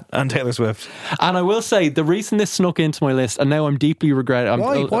John and Taylor Swift. And I will say, the reason this snuck into my list, and now I'm deeply regretting...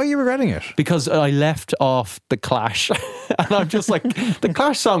 Why are you regretting it? Because I left off The Clash. And I'm just like, The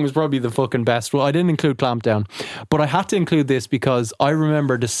Clash song was probably the fucking best. Well, I didn't include Clampdown. But I had to include this because I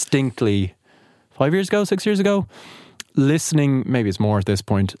remember distinctly, 6 years ago, listening, maybe it's more at this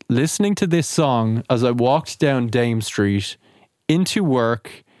point, listening to this song as I walked down Dame Street into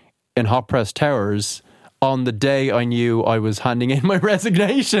work in Hot Press Towers on the day I knew I was handing in my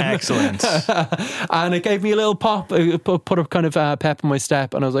resignation. Excellent. And it gave me a little pop, put a kind of pep in my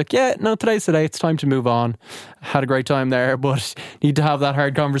step, and I was like, yeah, no, today's the day, it's time to move on. Had a great time there, but need to have that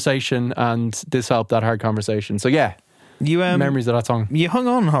hard conversation, and this helped that hard conversation. So yeah, memories of that song. You hung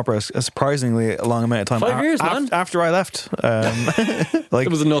on Hot Press a surprisingly long amount of time. 5 years, man. After I left. There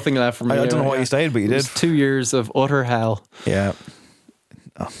was nothing left for me. I don't know why you stayed, but you did. 2 years of utter hell. Yeah.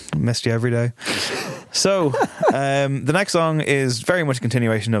 Missed you every day. So, the next song is very much a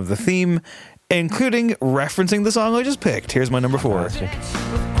continuation of the theme, including referencing the song I just picked. Here's my number 4. With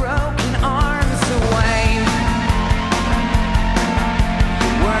broken arms away,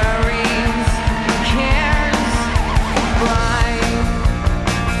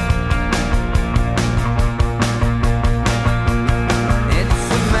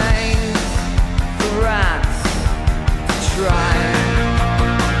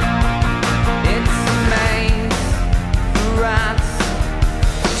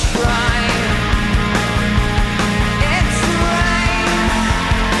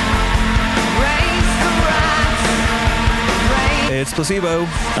 It's Placebo,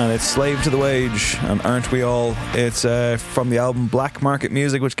 and it's Slave to the Wage, and aren't we all? It's from the album Black Market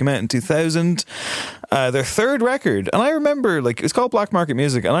Music, which came out in 2000. Their third record, and I remember, like, it's called Black Market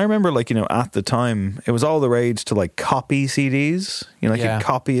Music, and I remember, like, you know, at the time, it was all the rage to, like, copy CDs. You know, like, you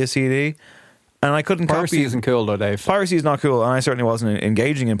copy a CD. And I couldn't Piracy copy. isn't cool though, Dave. Piracy is not cool, and I certainly wasn't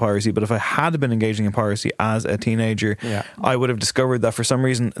engaging in piracy. But if I had been engaging in piracy as a teenager, I would have discovered that for some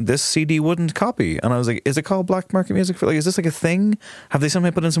reason this CD wouldn't copy. And I was like, "Is it called Black Market Music? Like, is this like a thing? Have they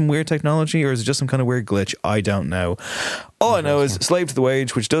somehow put in some weird technology, or is it just some kind of weird glitch? I don't know." All I know is "Slave to the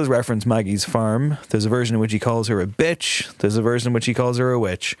Wage," which does reference Maggie's farm. There's a version in which he calls her a bitch. There's a version in which he calls her a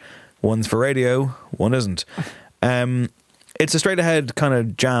witch. One's for radio, one isn't. It's a straight ahead kind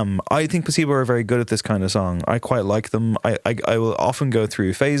of jam. I think Placebo are very good at this kind of song. I quite like them. I will often go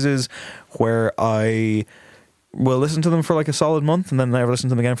through phases where I will listen to them for like a solid month and then never listen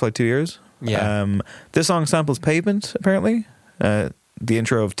to them again for like 2 years. Yeah. This song samples Pavement, apparently. The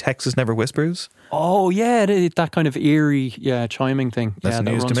intro of Texas Never Whispers. Oh yeah, that kind of eerie, chiming thing. That's that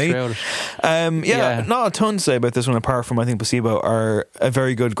news to me. Not a ton to say about this one, apart from I think Placebo are a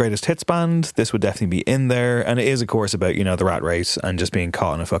very good greatest hits band. This would definitely be in there, and it is of course about, you know, the rat race and just being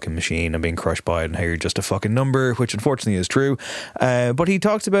caught in a fucking machine and being crushed by it and how you're just a fucking number, which unfortunately is true. But he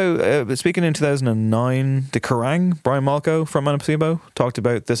talked about speaking in 2009, the Kerrang, Brian Malco from Man Placebo talked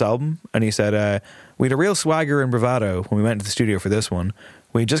about this album, and he said we had a real swagger and bravado when we went to the studio for this one.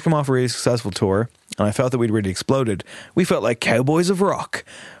 We'd just come off a really successful tour, and I felt that we'd really exploded. We felt like cowboys of rock.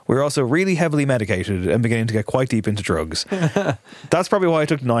 We were also really heavily medicated and beginning to get quite deep into drugs. That's probably why it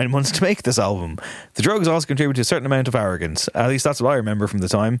took 9 months to make this album. The drugs also contributed to a certain amount of arrogance. At least that's what I remember from the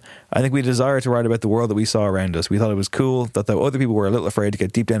time. I think we desired to write about the world that we saw around us. We thought it was cool that though other people were a little afraid to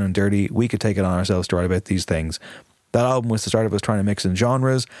get deep down and dirty, we could take it on ourselves to write about these things. That album was the start of us trying to mix in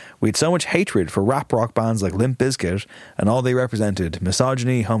genres. We had so much hatred for rap rock bands like Limp Bizkit and all they represented,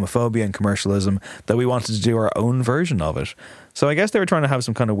 misogyny, homophobia and commercialism, that we wanted to do our own version of it. So I guess they were trying to have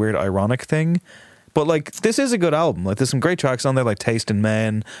some kind of weird ironic thing. But like, this is a good album. Like, there's some great tracks on there, like Taste in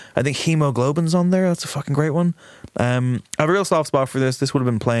Men. I think Hemoglobin's on there. That's a fucking great one. I have a real soft spot for this. This would have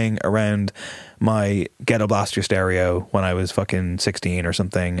been playing around my Ghetto Blaster stereo when I was fucking 16 or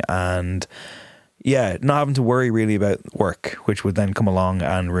something, and yeah, not having to worry really about work, which would then come along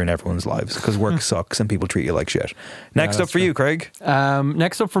and ruin everyone's lives because work sucks and people treat you like shit. Next up for you, Craig.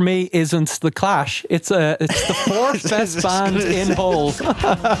 Next up for me isn't The Clash. It's the fourth best band in Hull.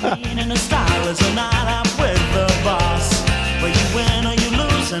 In a style is a night out with the boss. Where you win or you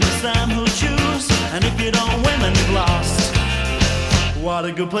lose, and it's them who choose. And if you don't win, then you've lost. What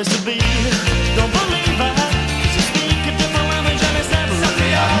a good place to be. Don't believe it, 'cause you speak a different language and it's never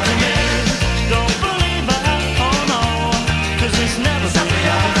really happened to me. Don't believe it, oh no, 'cause it's never really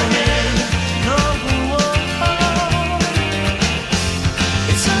happened to me. No,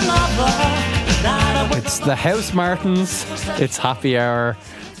 it's another night. It's the House Martins. It's Happy Hour.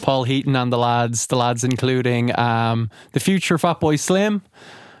 Paul Heaton and the lads including the future Fatboy Slim.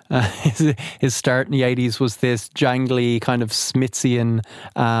 His start in the 80s was this jangly kind of Smithian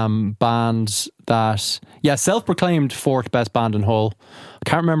band that, self-proclaimed fourth best band in Hull. I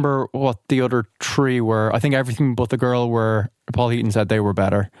can't remember what the other three were. I think Everything But the Girl were, Paul Heaton said they were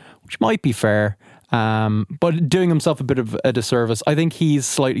better, which might be fair. But doing himself a bit of a disservice. I think he's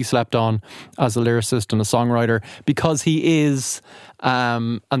slightly slept on as a lyricist and a songwriter because he is,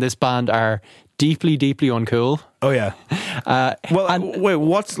 and this band are deeply, deeply uncool. Oh yeah. Wait,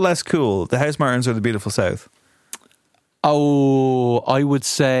 what's less cool, the House Martins or the Beautiful South? Oh, I would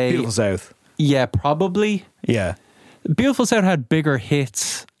say Beautiful South. Yeah, probably. Yeah. Beautiful South had bigger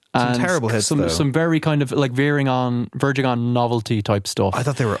hits. Some terrible hits, though. Some very kind of like verging on novelty type stuff. I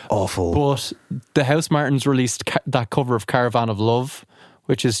thought they were awful. But the House Martins released that cover of Caravan of Love,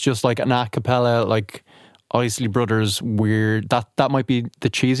 which is just like an a cappella, like Isley Brothers weird. That might be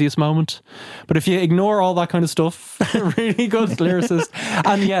the cheesiest moment. But if you ignore all that kind of stuff, really good lyricist.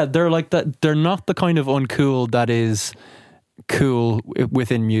 And yeah, they're like that. They're not the kind of uncool that is cool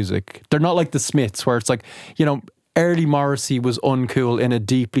within music. They're not like the Smiths, where it's like, you know, early Morrissey was uncool in a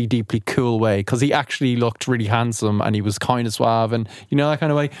deeply, deeply cool way because he actually looked really handsome and he was kind of suave and, you know, that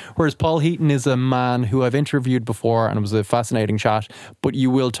kind of way. Whereas Paul Heaton is a man who I've interviewed before and it was a fascinating chat, but you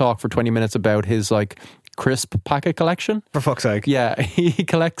will talk for 20 minutes about his like crisp packet collection. For fuck's sake. Yeah, he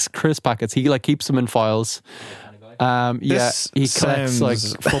collects crisp packets. He like keeps them in files. He collects like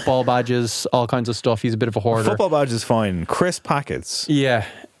football badges, all kinds of stuff. He's a bit of a hoarder. Football badges fine. Crisp packets. Yeah.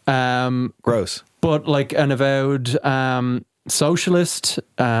 Gross. But like an avowed socialist,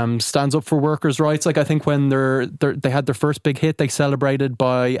 stands up for workers' rights. Like I think when they had their first big hit, they celebrated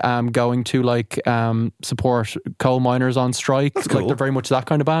by going to like support coal miners on strike. That's cool. Like they're very much that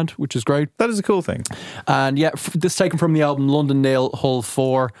kind of band, which is great. That is a cool thing. And yeah, this is taken from the album London Nail Hull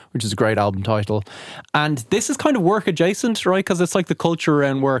 4, which is a great album title. And this is kind of work adjacent, right? Because it's like the culture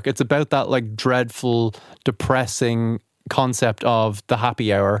around work. It's about that like dreadful, depressing concept of the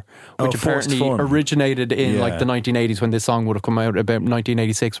happy hour, which apparently originated in like the 1980s when this song would have come out, about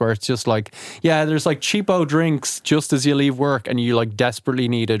 1986, where it's just like, yeah, there's like cheapo drinks just as you leave work and you like desperately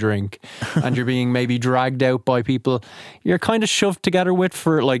need a drink and you're being maybe dragged out by people you're kind of shoved together with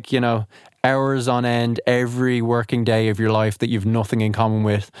for like, you know, hours on end every working day of your life that you've nothing in common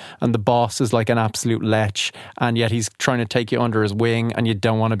with, and the boss is like an absolute lech, and yet he's trying to take you under his wing and you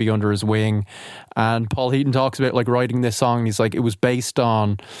don't want to be under his wing. And Paul Heaton talks about like writing this song, and he's like, it was based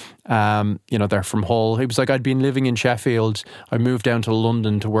on you know, they're from Hull. He was like, I'd been living in Sheffield, I moved down to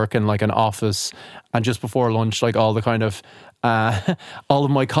London to work in like an office, and just before lunch, like all the kind of all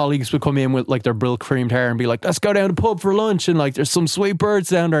of my colleagues would come in with like their brill creamed hair and be like, let's go down to the pub for lunch, and like there's some sweet birds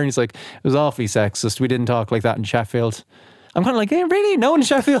down there. And he's like, it was awfully sexist, we didn't talk like that in Sheffield. I'm kind of like, yeah, really? No one in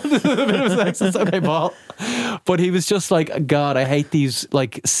Sheffield is a bit of a sexist. Okay, Paul. But he was just like, God, I hate these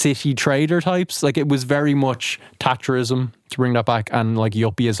like city trader types. Like it was very much Thatcherism, to bring that back, and like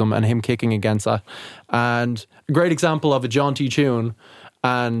yuppieism, and him kicking against that. And a great example of a jaunty tune.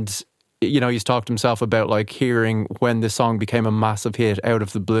 And you know, he's talked himself about like hearing when this song became a massive hit out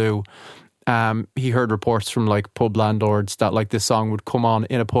of the blue. He heard reports from like pub landlords that like this song would come on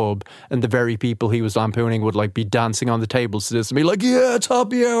in a pub and the very people he was lampooning would like be dancing on the tables to this and be like, yeah, it's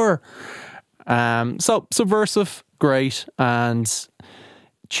happy hour. So subversive, great. And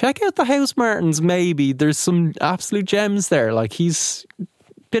check out the Housemartins, maybe. There's some absolute gems there. Like he's a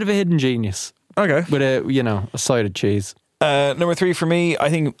bit of a hidden genius. Okay. With a, you know, a side of cheese. Number 3 for me, I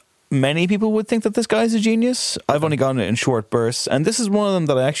think many people would think that this guy's a genius. I've only gotten it in short bursts, and this is one of them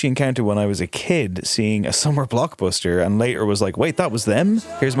that I actually encountered when I was a kid, seeing a summer blockbuster, and later was like, wait, that was them?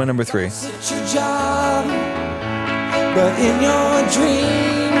 Here's my number 3. It's your job, but in your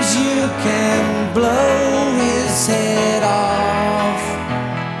dreams you can blow his head off.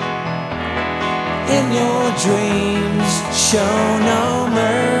 In your dreams, show no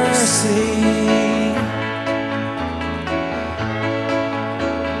mercy.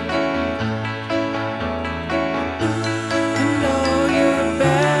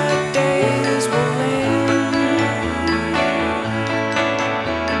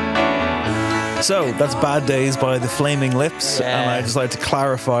 So that's Bad Days by the Flaming Lips, and I just like to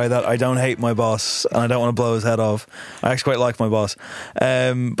clarify that I don't hate my boss and I don't want to blow his head off. I actually quite like my boss.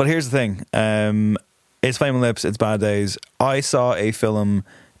 But here's the thing. It's Flaming Lips, it's Bad Days. I saw a film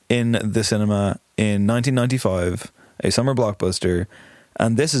in the cinema in 1995, a summer blockbuster,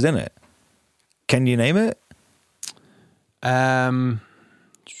 and this is in it. Can you name it?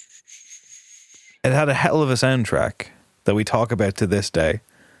 It had a hell of a soundtrack that we talk about to this day.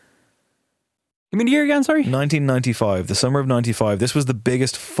 You mean the year again, sorry? 1995, the summer of 95. This was the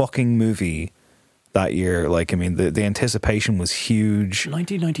biggest fucking movie that year. Like, I mean, the anticipation was huge.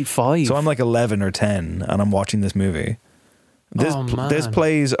 1995? So I'm like 11 or 10 and I'm watching this movie. This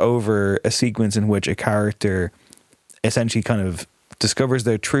plays over a sequence in which a character essentially kind of discovers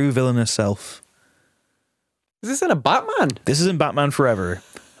their true villainous self. Is this in a Batman? This is in Batman Forever.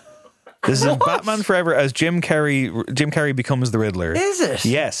 This is in Batman Forever as Jim Carrey becomes the Riddler. Is it?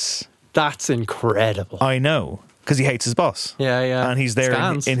 Yes. That's incredible. I know, because he hates his boss. Yeah. And he's there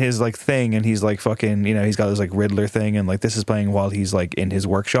in his like thing, and he's like fucking, you know, he's got his like Riddler thing, and like this is playing while he's like in his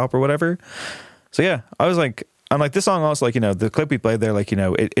workshop or whatever. So yeah, I was like, and like this song also, like, you know, the clip we played there, like, you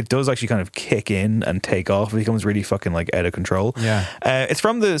know, it does actually kind of kick in and take off. It becomes really fucking like out of control. Yeah. It's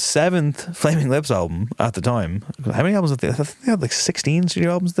from the 7th Flaming Lips album at the time. How many albums? I think they had like 16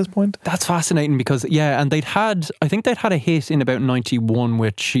 studio albums at this point. That's fascinating because, yeah, and I think they'd had a hit in about 91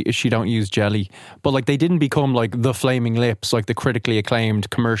 with She Don't Use Jelly, but like they didn't become like the Flaming Lips, like the critically acclaimed,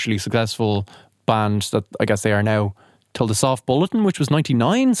 commercially successful band that I guess they are now, till the Soft Bulletin, which was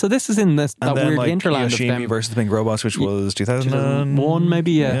 99. So this is in that then, weird like, hinterland Yoshimi of them. versus the Pink Robots, which was 2001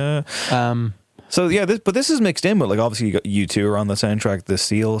 maybe, yeah. So yeah, this is mixed in with, like, obviously you got U2 are on the soundtrack, the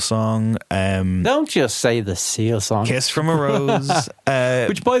Seal song. Don't just say the Seal song. Kiss from a Rose.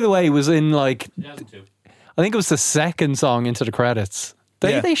 Which, by the way, was in like, I think it was the second song into the credits.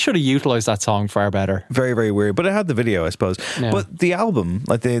 They should have utilised that song far better. Very, very weird. But it had the video, I suppose. Yeah. But the album,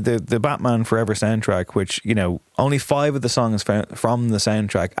 like the Batman Forever soundtrack, which, you know, only 5 of the songs from the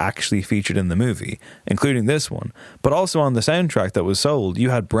soundtrack actually featured in the movie, including this one. But also on the soundtrack that was sold,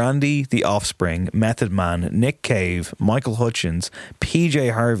 you had Brandy, The Offspring, Method Man, Nick Cave, Michael Hutchence,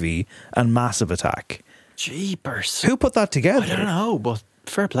 PJ Harvey, and Massive Attack. Jeepers. Who put that together? I don't know, but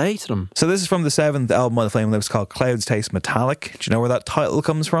fair play to them. So this is from the 7th album of the Flaming Lips called Clouds Taste Metallic. Do you know where that title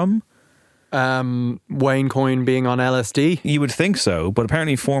comes from? Wayne Coyne being on LSD. You would think so, but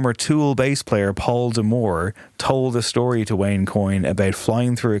apparently former Tool bass player Paul D'Amour told a story to Wayne Coyne about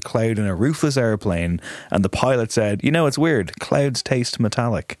flying through a cloud in a roofless airplane, and the pilot said, you know, it's weird, clouds taste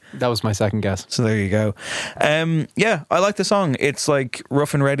metallic. That was my second guess. So there you go. Yeah, I like the song. It's like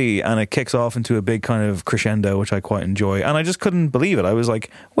rough and ready, and it kicks off into a big kind of crescendo, which I quite enjoy, and I just couldn't believe it. I was like,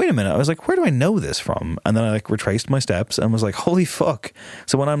 wait a minute, I was like, where do I know this from? And then I like retraced my steps and was like, holy fuck.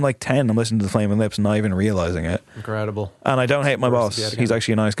 So when I'm like 10, I'm listening to the Flaming Lips, not even realising it. Incredible. And I don't hate my boss. He's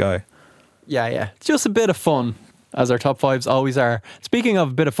actually a nice guy. Yeah. Just a bit of fun, as our top 5s always are. Speaking of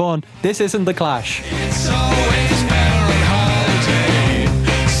a bit of fun, this isn't The Clash. It's always better on holiday.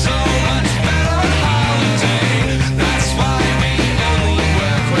 So much better on holiday. That's why we only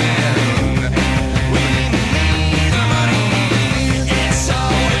work when we need the money. It's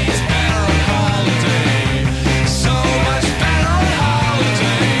always better on holiday. So much better on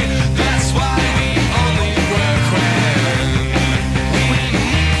holiday. That's why we only work when we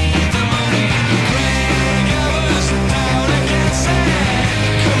need the money. Bring us down against it.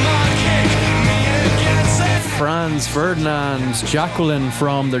 Come on, kick me against it. Franz Ferdinand, Jacqueline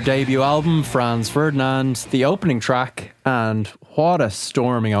from their debut album, Franz Ferdinand, the opening track, and what a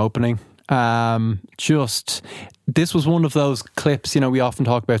storming opening. This was one of those clips, you know, we often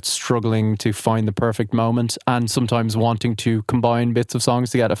talk about struggling to find the perfect moment and sometimes wanting to combine bits of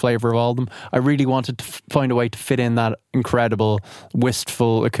songs to get a flavour of all of them. I really wanted to find a way to fit in that incredible,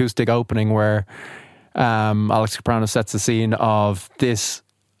 wistful acoustic opening where Alex Caprano sets the scene of this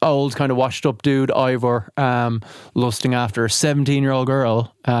old kind of washed up dude, Ivor, lusting after a 17-year-old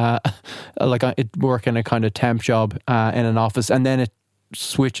girl, working a kind of temp job in an office, and then it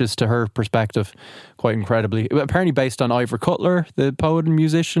switches to her perspective quite incredibly. Apparently based on Ivor Cutler, the poet and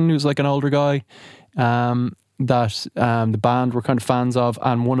musician, who's like an older guy that the band were kind of fans of,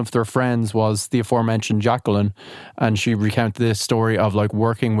 and one of their friends was the aforementioned Jacqueline, and she recounted this story of like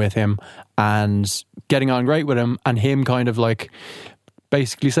working with him and getting on great with him, and him kind of like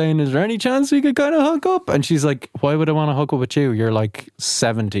basically saying, is there any chance we could kind of hook up? And she's like, why would I want to hook up with you? You're like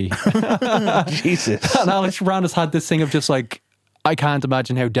 70. Jesus. And Alex Caprano's had this thing of just like, I can't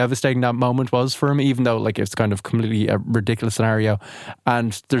imagine how devastating that moment was for him, even though like it's kind of completely a ridiculous scenario.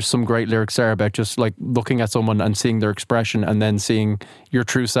 And there's some great lyrics there about just like looking at someone and seeing their expression and then seeing your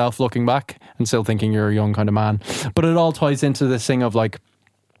true self looking back and still thinking you're a young kind of man. But it all ties into this thing of like,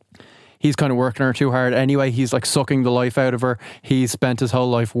 he's kind of working her too hard anyway. He's like sucking the life out of her. He's spent his whole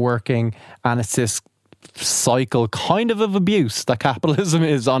life working, and it's this cycle kind of abuse that capitalism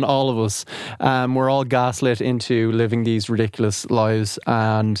is on all of us. We're all gaslit into living these ridiculous lives,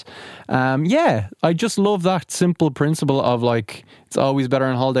 and I just love that simple principle of like, it's always better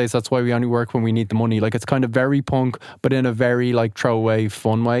on holidays, that's why we only work when we need the money. Like, it's kind of very punk, but in a very like throwaway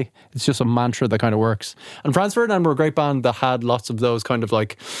fun way. It's just a mantra that kind of works. And Franz Ferdinand were a great band that had lots of those kind of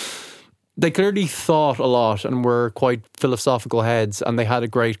like, they clearly thought a lot and were quite philosophical heads, and they had a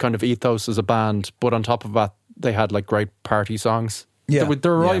great kind of ethos as a band, but on top of that they had like great party songs. Yeah.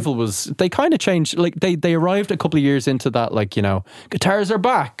 Their arrival was, they kind of changed, like they arrived a couple of years into that, like, you know, guitars are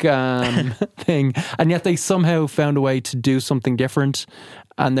back thing, and yet they somehow found a way to do something different,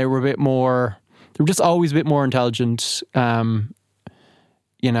 and they were just always a bit more intelligent,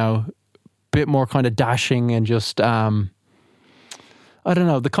 you know, a bit more kind of dashing, and just I don't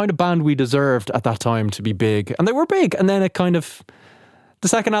know, the kind of band we deserved at that time to be big. And they were big. And then it kind of, the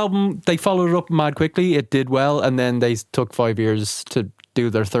second album, they followed it up mad quickly. It did well. And then they took 5 years to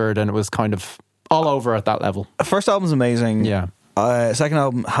do their third, and it was kind of all over at that level. First album's amazing. Yeah. Second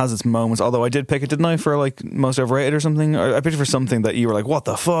album has its moments, although I did pick it, didn't I, for like most overrated or something? I picked it for something that you were like, what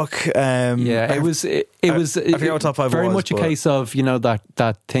the fuck? It was I forget what top 5 very was, much a case of, you know,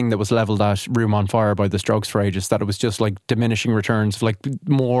 that thing that was levelled at Room on Fire by the Strokes for ages, that it was just like diminishing returns, like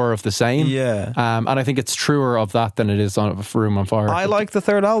more of the same. Yeah. And I think it's truer of that than it is of Room on Fire. I like the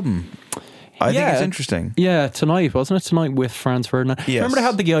third album. I think it's interesting. Yeah, Tonight, wasn't it? Tonight with Franz Ferdinand. Yes. Remember they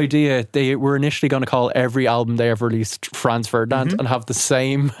had the idea they were initially going to call every album they ever released Franz Ferdinand and have the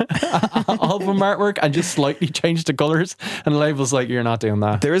same album artwork and just slightly change the colours. And the label's like, you're not doing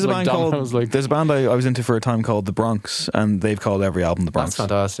that. There is a like band called. Domino's, There's a band I was into for a time called The Bronx, and they've called every album The Bronx. That's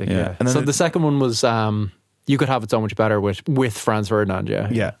fantastic. Yeah. And then So the second one was You Could Have It So Much Better with Franz Ferdinand.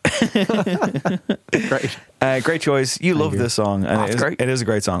 Yeah. Great. Great choice. You love this song, and it is a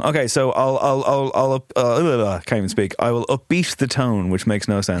great song. Okay, so I'll can't even speak. I will upbeat the tone, which makes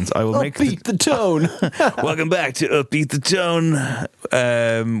no sense. I will upbeat the tone. Welcome back to Upbeat the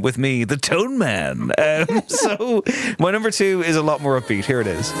Tone with me, the Tone Man. So my number 2 is a lot more upbeat. Here it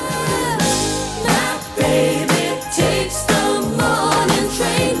is. Baby takes the morning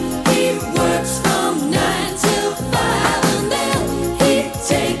train. He works from 9 till 5, and then he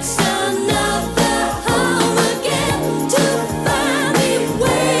takes another home again to find me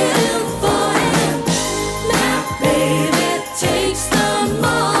waiting for him. My baby takes the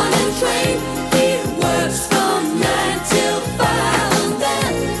morning train. He works from 9 till 5, and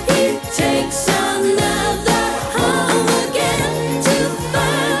then he takes another home again to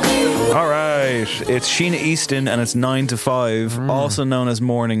find me. All right. It's Sheena Easton and it's 9 to 5, also known as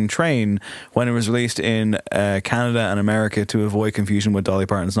Morning Train, when it was released in Canada and America to avoid confusion with Dolly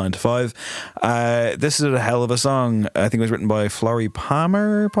Parton's 9 to 5. This is a hell of a song. I think it was written by Florrie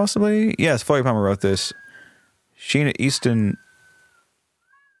Palmer, possibly? Yes, Florrie Palmer wrote this. Sheena Easton.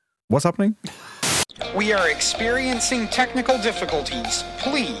 What's happening? We are experiencing technical difficulties.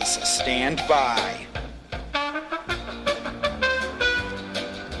 Please stand by.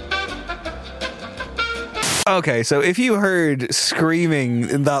 Okay, so if you heard screaming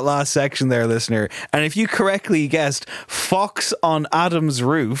in that last section there, listener, and if you correctly guessed Fox on Adam's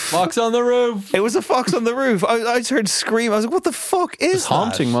roof. Fox on the roof. It was a fox on the roof. I just heard scream. I was like, what the fuck is It was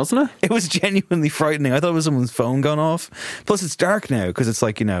haunting, wasn't it? It was genuinely frightening. I thought it was someone's phone gone off. Plus, it's dark now because it's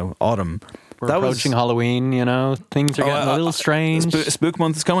like, autumn. We're approaching Halloween, things are getting a little strange. Spook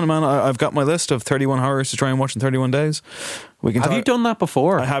month is coming, man. I've got my list of 31 horrors to try and watch in 31 days. Have you done that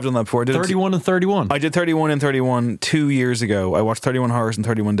before? I have done that before. 31 and 31? I did 31 and 31 2 years ago. I watched 31 horrors in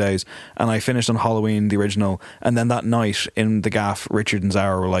 31 days, and I finished on Halloween, the original. And then that night in the gaff, Richard and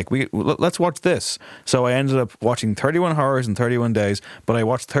Zara were like, let's watch this. So I ended up watching 31 horrors in 31 days, but I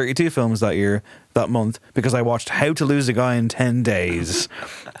watched 32 films that month, because I watched How to Lose a Guy in 10 Days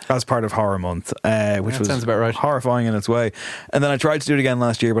as part of Horror Month, which was sounds about right. Horrifying in its way. And then I tried to do it again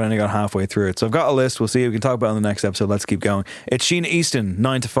last year, but I only got halfway through it. So I've got a list. We'll see. We can talk about it in the next episode. Let's keep going. It's Sheena Easton,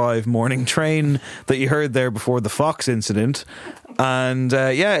 9 to 5 Morning Train, that you heard there before the Fox incident. And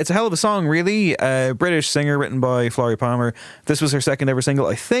it's a hell of a song, really. British singer, written by Florrie Palmer. This was her second ever single,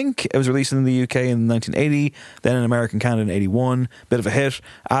 I think. It was released in the UK in 1980, then in America and Canada in 81. Bit of a hit.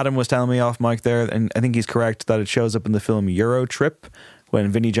 Adam was telling me off mic there, and I think he's correct that it shows up in the film Euro Trip, when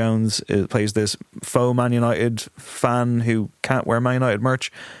Vinnie Jones plays this faux Man United fan who can't wear Man United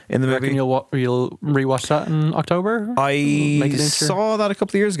merch in the movie. You'll rewatch that in October? I saw that a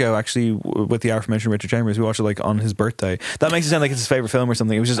couple of years ago, actually, with the aforementioned Richard Chambers. We watched it on his birthday. That makes it sound like it's his favourite film or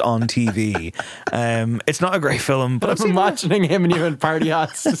something. It was just on TV. It's not a great film, but I'm imagining him and you in party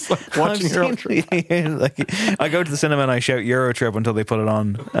hats just watching Euro Trip. I go to the cinema and I shout Euro Trip until they put it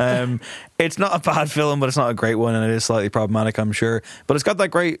on. It's not a bad film, but it's not a great one, and it is slightly problematic, I'm sure. But it's got that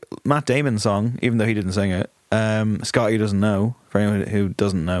great Matt Damon song, even though he didn't sing it. Scotty Doesn't Know, for anyone who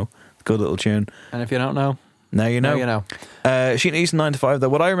doesn't know. Good little tune. And if you don't know, now you know. Now you know. Sheena Easton, 9 to 5, though.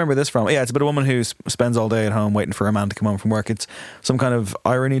 What I remember this from, it's about a woman who spends all day at home waiting for a man to come home from work. It's some kind of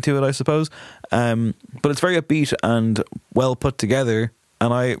irony to it, I suppose. But it's very upbeat and well put together.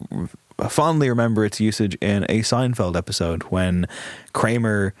 And I fondly remember its usage in a Seinfeld episode when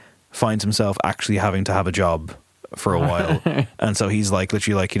Kramer finds himself actually having to have a job for a while. And so he's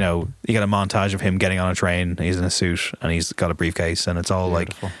literally you get a montage of him getting on a train, he's in a suit and he's got a briefcase, and it's all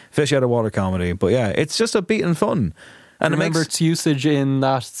beautiful. Like fish out of water comedy. But yeah, it's just upbeat and fun. And remember its usage in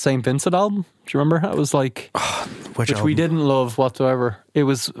that St. Vincent album? Do you remember? That was which we didn't love whatsoever. It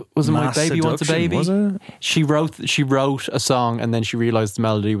wasn't My Baby Wants a Baby. Was it? She wrote a song and then she realised the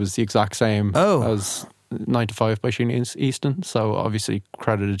melody was the exact same as 9 to 5 by Sheena Easton, so obviously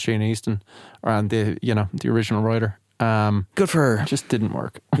credited Sheena Easton and the original writer. Good for her. It just didn't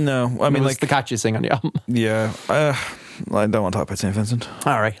work. No, I mean, it was the catchiest thing on the album. Yeah, I don't want to talk about St. Vincent.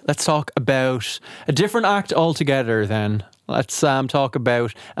 All right, let's talk about a different act altogether. Then let's talk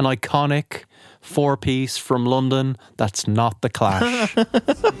about an iconic 4-piece from London that's not the Clash.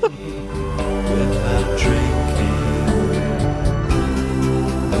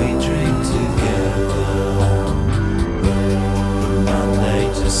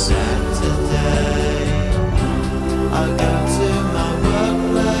 Saturday.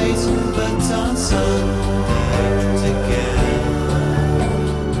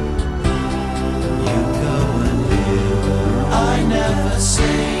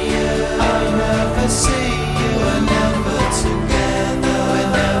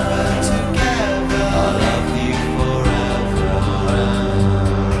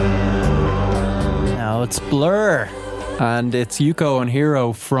 It's Blur, and it's Yuko and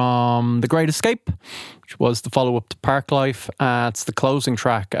Hero from The Great Escape, which was the follow-up to Parklife. It's the closing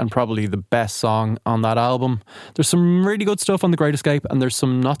track and probably the best song on that album. There's some really good stuff on The Great Escape, and there's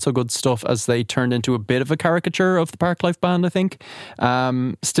some not so good stuff as they turned into a bit of a caricature of the Parklife band, I think.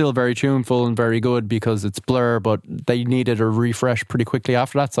 Still very tuneful and very good because it's Blur, but they needed a refresh pretty quickly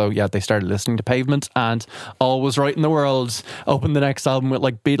after that. So yeah, they started listening to Pavement, and all was right in the world. Opened the next album with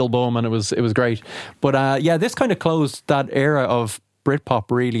like Beetlebum, and it was great. But yeah, this kind of closed that era of Britpop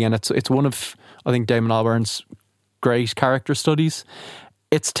really, and it's one of, I think, Damon Albarn's great character studies.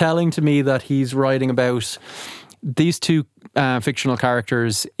 It's telling to me that he's writing about these two fictional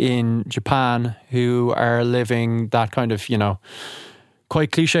characters in Japan who are living that kind of, you know,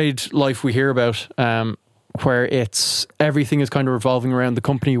 quite cliched life we hear about, where it's everything is kind of revolving around the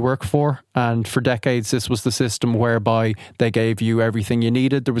company you work for. And for decades, this was the system whereby they gave you everything you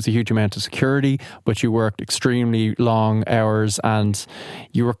needed. There was a huge amount of security, but you worked extremely long hours and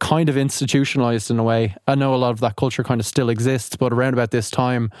you were kind of institutionalized in a way. I know a lot of that culture kind of still exists, but around about this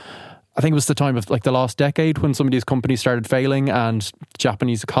time, I think it was the time of like the last decade when some of these companies started failing and the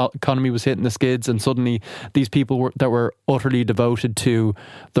Japanese economy was hitting the skids, and suddenly these people that were utterly devoted to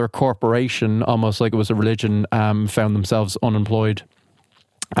their corporation, almost like it was a religion, found themselves unemployed.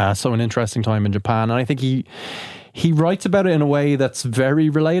 So an interesting time in Japan, and I think he writes about it in a way that's very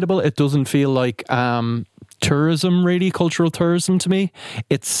relatable. It doesn't feel like tourism, really, cultural tourism to me.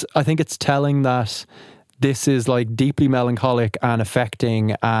 I think it's telling that this is like deeply melancholic and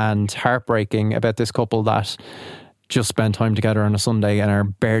affecting and heartbreaking about this couple that just spend time together on a Sunday and are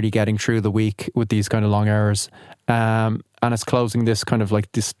barely getting through the week with these kind of long hours. And it's closing this kind of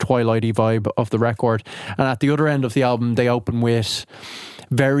like this twilighty vibe of the record. And at the other end of the album, they open with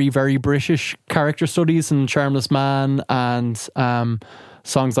very, very British character studies and Charmless Man and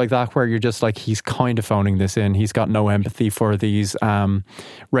songs like that, where you're just like, he's kind of phoning this in. He's got no empathy for these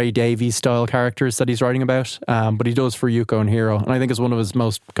Ray Davies style characters that he's writing about, but he does for Yuko and Hero, and I think it's one of his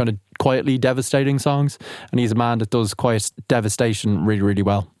most kind of quietly devastating songs, and he's a man that does quiet devastation really, really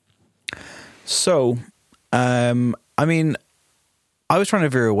well. So I mean, I was trying to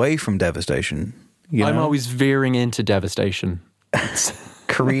veer away from devastation, you know? I'm always veering into devastation.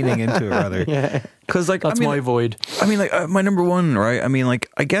 Careening into it, rather. Yeah. Because, like, that's my void. I mean, like, my number one, right? I mean, like,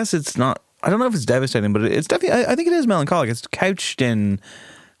 I guess it's not, I don't know if it's devastating, but it's definitely, I think it is melancholic. It's couched in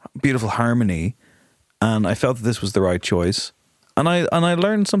beautiful harmony, and I felt that this was the right choice. And I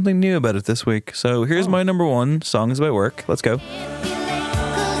learned something new about it this week. So here's my number one, Songs About Work. Let's go.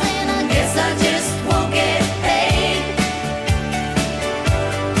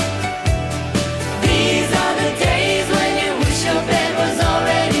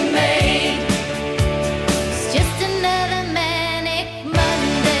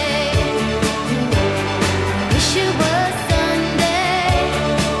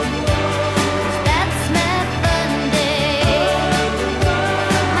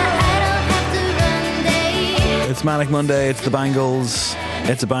 It's Manic Monday, it's the Bangles,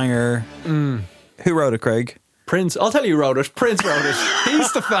 it's a banger. Who wrote it, Craig? Prince. I'll tell you who wrote it. Prince wrote it.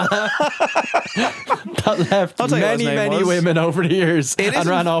 He's the fella that left many women over the years and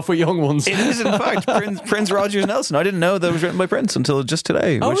ran off with young ones. It is, in fact, Prince Rogers Nelson. I didn't know that was written by Prince until just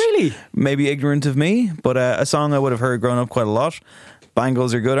today. Oh, really? Maybe ignorant of me, but a song I would have heard growing up quite a lot.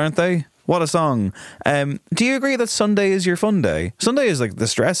 Bangles are good, aren't they? What a song. Do you agree that Sunday is your fun day? Sunday is like the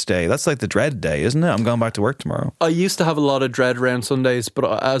stress day. That's like the dread day, isn't it? I'm going back to work tomorrow. I used to have a lot of dread around Sundays,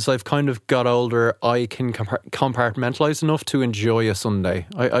 but as I've kind of got older, I can compartmentalise enough to enjoy a Sunday.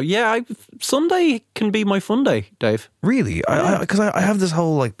 Sunday can be my fun day, Dave. Really? Because I have this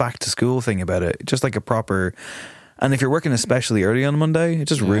whole like back to school thing about it. Just like a proper... And if you're working especially early on Monday, it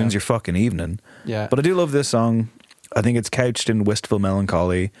just ruins your fucking evening. Yeah. But I do love this song. I think it's couched in wistful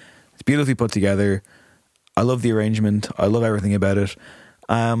melancholy. It's beautifully put together. I love the arrangement. I love everything about it.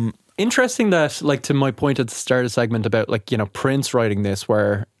 Interesting that, like, to my point at the start of the segment about, like, you know, Prince writing this,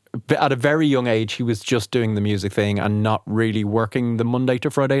 where at a very young age he was just doing the music thing and not really working the Monday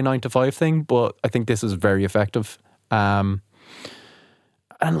to Friday 9 to 5 thing. But I think this is very effective. And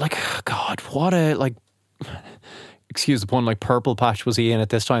like, God, what a, like, excuse the pun, like purple patch was he in at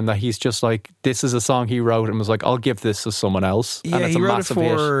this time, that he's just like, this is a song he wrote and was like, I'll give this to someone else. Yeah, and it's he a wrote massive it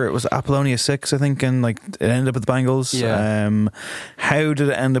for, hit. it was Apollonia 6, I think, and like it ended up with the Bangles. Yeah. How did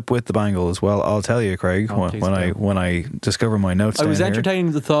it end up with the Bangles? Well, I'll tell you, Craig, when I discover my notes. I was down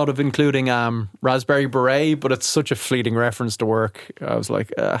entertaining the thought of including Raspberry Beret, but it's such a fleeting reference to work. I was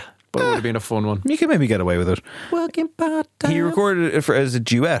like, but it would have been a fun one. You could maybe get away with it. Working part-time. He recorded it as a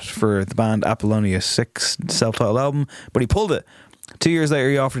duet for the band Apollonia 6 self-titled album, but he pulled it 2 years later,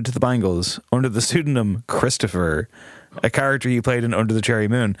 he offered it to the Bangles under the pseudonym Christopher, a character he played in Under the Cherry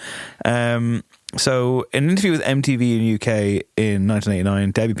Moon. So, in an interview with MTV in UK in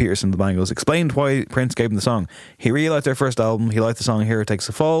 1989, Debbie Peterson of the Bangles explained why Prince gave him the song. He really liked their first album. He liked the song Here It Takes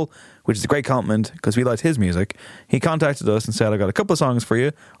a Fall, which is a great compliment because we liked his music. He contacted us and said, "I've got a couple of songs for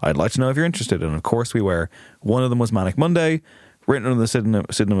you. I'd like to know if you're interested." And of course we were. One of them was Manic Monday, written under the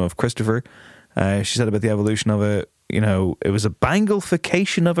pseudonym of Christopher. She said about the evolution of it, it was a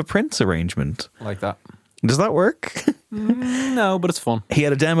Banglification of a Prince arrangement. Like that. Does that work? No, but it's fun. He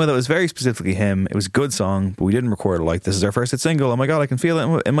had a demo that was very specifically him. It was a good song, but we didn't record it like, this is our first hit single. Oh my God, I can feel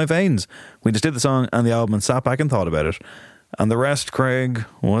it in my veins. We just did the song and the album and sat back and thought about it. And the rest, Craig,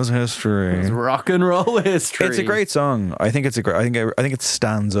 was history. It's rock and roll history. It's a great song. I think I think it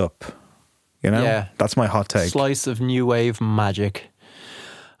stands up. Yeah. That's my hot take. Slice of new wave magic.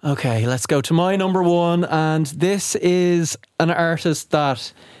 Okay, let's go to my number one. And this is an artist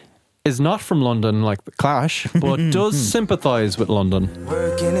that is not from London like The Clash, but does sympathise with London.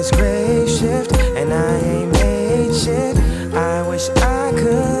 Working this grave shift, and I ain't made shit. I wish I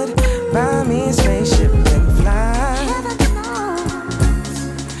could buy me a spaceship and fly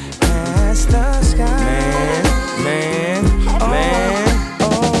past the sky. Man.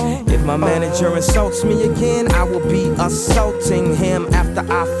 If my manager insults me again, I will be assaulting him. After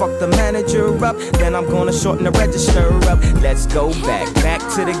I fuck the manager up, then I'm gonna shorten the register up. Let's go back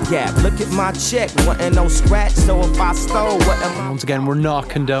to the Gap. Look at my check, wasn't no scratch. So if I stole, what am I? Once again, we're not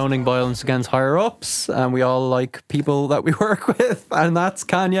condoning violence against higher ups, and we all like people that we work with, and that's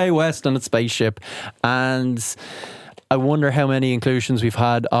Kanye West and its Spaceship. And I wonder how many inclusions we've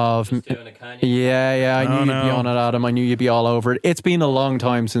had of. Yeah, I knew you'd be on it, Adam. I knew you'd be all over it. It's been a long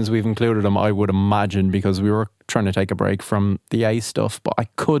time since we've included him, I would imagine, because we were trying to take a break from the A stuff, but I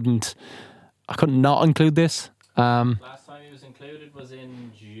couldn't not include this. Last time he was included was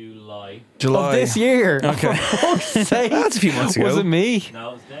in July of this year. Okay. That's a few months ago. Was it me? No,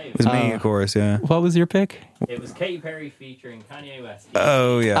 it was Dave. It was me, of course, yeah. What was your pick? It was Katy Perry featuring Kanye West.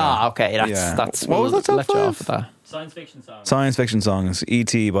 Oh, yeah. Okay. That's what was that top let you five? off with that. Science fiction songs. Science fiction songs.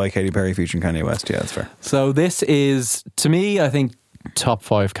 E.T. by Katy Perry featuring Kanye West. Yeah, that's fair. So this is, to me, I think, top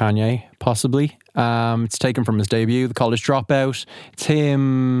 5 Kanye, possibly. It's taken from his debut, The College Dropout. It's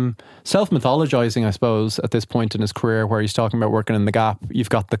him self-mythologizing, I suppose, at this point in his career, where he's talking about working in the Gap. You've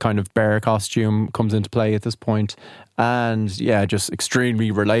got the kind of bear costume comes into play at this point. And yeah, just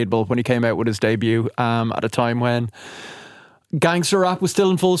extremely relatable when he came out with his debut at a time when gangster rap was still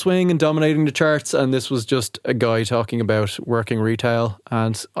in full swing and dominating the charts, and this was just a guy talking about working retail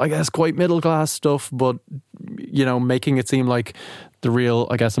and I guess quite middle class stuff, but making it seem like the real,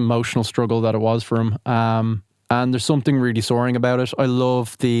 I guess, emotional struggle that it was for him. And there's something really soaring about it. I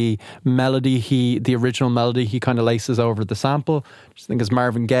love the melody, the original melody he kind of laces over the sample. I just think it's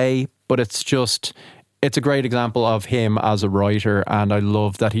Marvin Gaye, but it's a great example of him as a writer, and I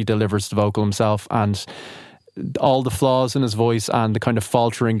love that he delivers the vocal himself, and all the flaws in his voice and the kind of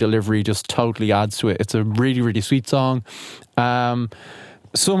faltering delivery just totally adds to it. It's a really, really sweet song.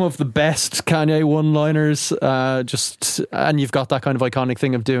 Some of the best Kanye one-liners, and you've got that kind of iconic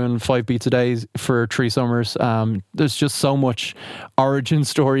thing of doing 5 beats a day for 3 summers. There's just so much origin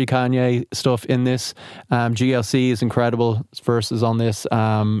story Kanye stuff in this. GLC is incredible. Verses on this,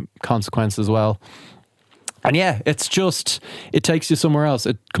 Consequence as well. And yeah, it takes you somewhere else.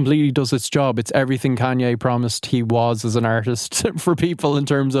 It completely does its job. It's everything Kanye promised he was as an artist for people, in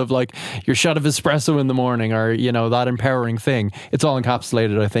terms of like your shot of espresso in the morning, or, that empowering thing. It's all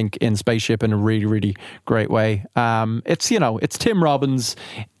encapsulated, I think, in Spaceship in a really, really great way. It's Tim Robbins,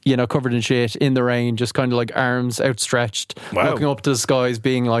 covered in shit, in the rain, just kind of like arms outstretched, looking up to the skies,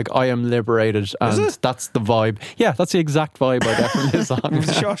 being like, I am liberated. And that's the vibe. Yeah, that's the exact vibe I get from this song.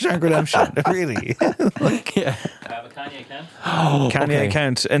 Shawshank Redemption, really. I have a Kanye count. Kanye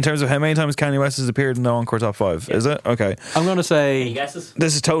count. In terms of how many times Kanye West has appeared in the Encore Top 5, is it? Okay. I'm going to say... Any guesses?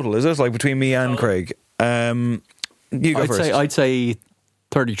 This is total, is it? Like between me and Craig. You go first. I'd say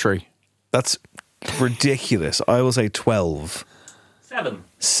 33. That's ridiculous. I will say 12. 7.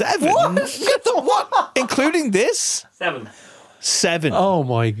 What? Including this? 7. Oh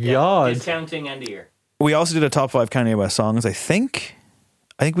my God. Discounting end of year. We also did a top 5 Kanye West songs, I think.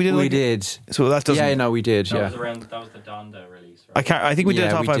 We did. We did. So that doesn't. Yeah, no, we did. That was the Donda release, right? I think we did a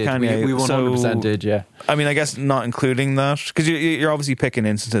top 5 Kanye. We 100% did. Yeah. I mean, I guess not including that, because you're obviously picking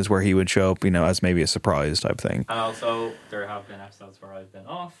instances where he would show up, as maybe a surprise type thing. And also, there have been episodes where I've been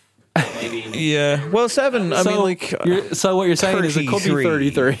off. Yeah. Well, 7. I mean, like. So what you're saying is it could be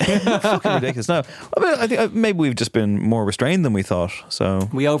 33. Fucking ridiculous. No, I think maybe we've just been more restrained than we thought. So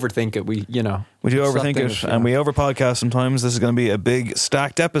we overthink it. We do overthink it, and we over podcast sometimes. This is going to be a big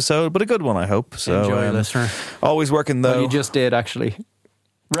stacked episode, but a good one, I hope. So enjoy, listener. Always working though. Well, you just did actually.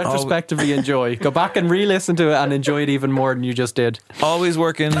 Retrospectively enjoy. Go back and re-listen to it and enjoy it even more than you just did. Always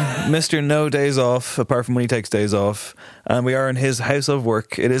working, Mr. No Days Off, apart from when he takes days off. And we are in his house of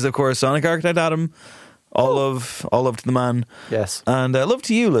work. It is, of course, Sonic Architect Adam. All love to the man. Yes. And love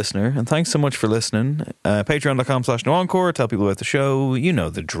to you, listener. And thanks so much for listening. Patreon.com/NoEncore. Tell people about the show. You know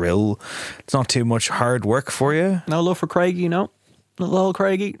the drill. It's not too much hard work for you. No love for Craigie, no? Little old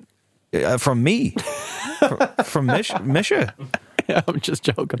Craigie. From me. from Misha. Yeah, I'm just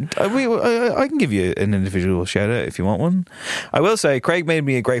joking. I can give you an individual shout out if you want one. I will say, Craig made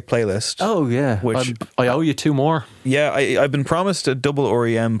me a great playlist. Oh, yeah. Which I owe you 2 more. Yeah, I've been promised a double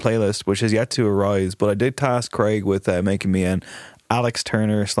REM playlist, which has yet to arise, but I did task Craig with making me an Alex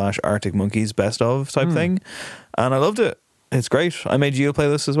Turner / Arctic Monkeys best of type thing, and I loved it. It's great. I made you a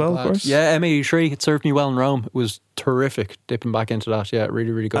playlist as well, of course. Yeah, M83. It served me well in Rome. It was terrific. Dipping back into that. Yeah,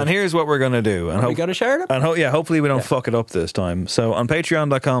 really, really good. And here's what we're going to do. And we got to share it. And hopefully we don't fuck it up this time. So on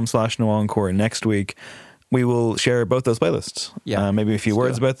patreon.com/NoEncore next week, we will share both those playlists. Yeah. Maybe a few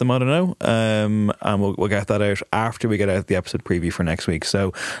words about them, I don't know. And we'll get that out after we get out the episode preview for next week.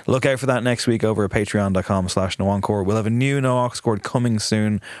 So look out for that next week over at patreon.com/NoEncore. We'll have a new No Aux Chord coming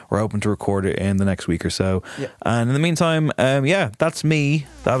soon. We're hoping to record it in the next week or so. Yeah. And in the meantime, that's me.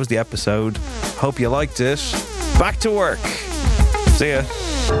 That was the episode. Hope you liked it. Back to work. See ya.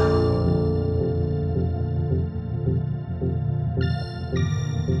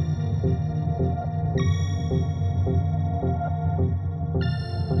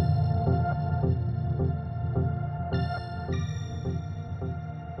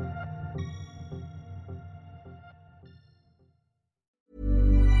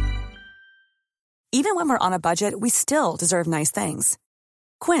 Even when we're on a budget, we still deserve nice things.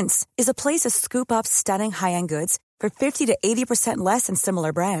 Quince is a place to scoop up stunning high-end goods for 50 to 80% less than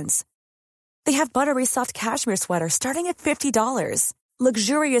similar brands. They have buttery soft cashmere sweaters starting at $50,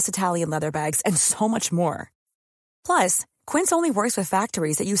 luxurious Italian leather bags, and so much more. Plus, Quince only works with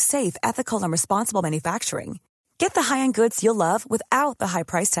factories that use safe, ethical, and responsible manufacturing. Get the high-end goods you'll love without the high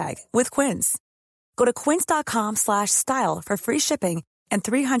price tag with Quince. Go to quince.com/style for free shipping and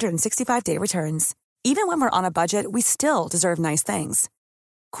 365-day returns. Even when we're on a budget, we still deserve nice things.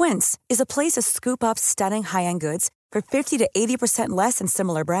 Quince is a place to scoop up stunning high-end goods for 50 to 80% less than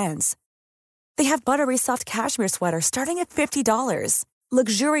similar brands. They have buttery soft cashmere sweaters starting at $50,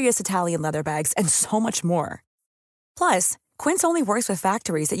 luxurious Italian leather bags, and so much more. Plus, Quince only works with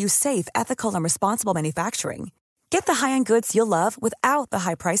factories that use safe, ethical, and responsible manufacturing. Get the high-end goods you'll love without the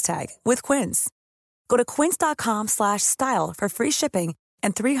high price tag with Quince. Go to quince.com/style for free shipping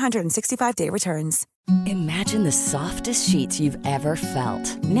and 365-day returns. Imagine the softest sheets you've ever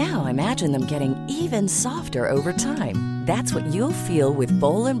felt. Now imagine them getting even softer over time. That's what you'll feel with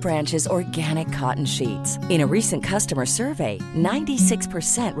Boll & Branch's organic cotton sheets. In a recent customer survey,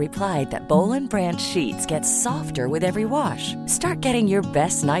 96% replied that Boll & Branch sheets get softer with every wash. Start getting your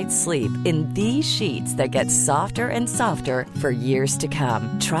best night's sleep in these sheets that get softer and softer for years to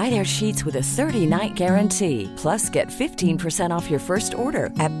come. Try their sheets with a 30-night guarantee. Plus, get 15% off your first order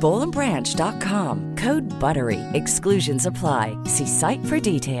at bollandbranch.com. Code BUTTERY. Exclusions apply. See site for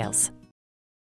details.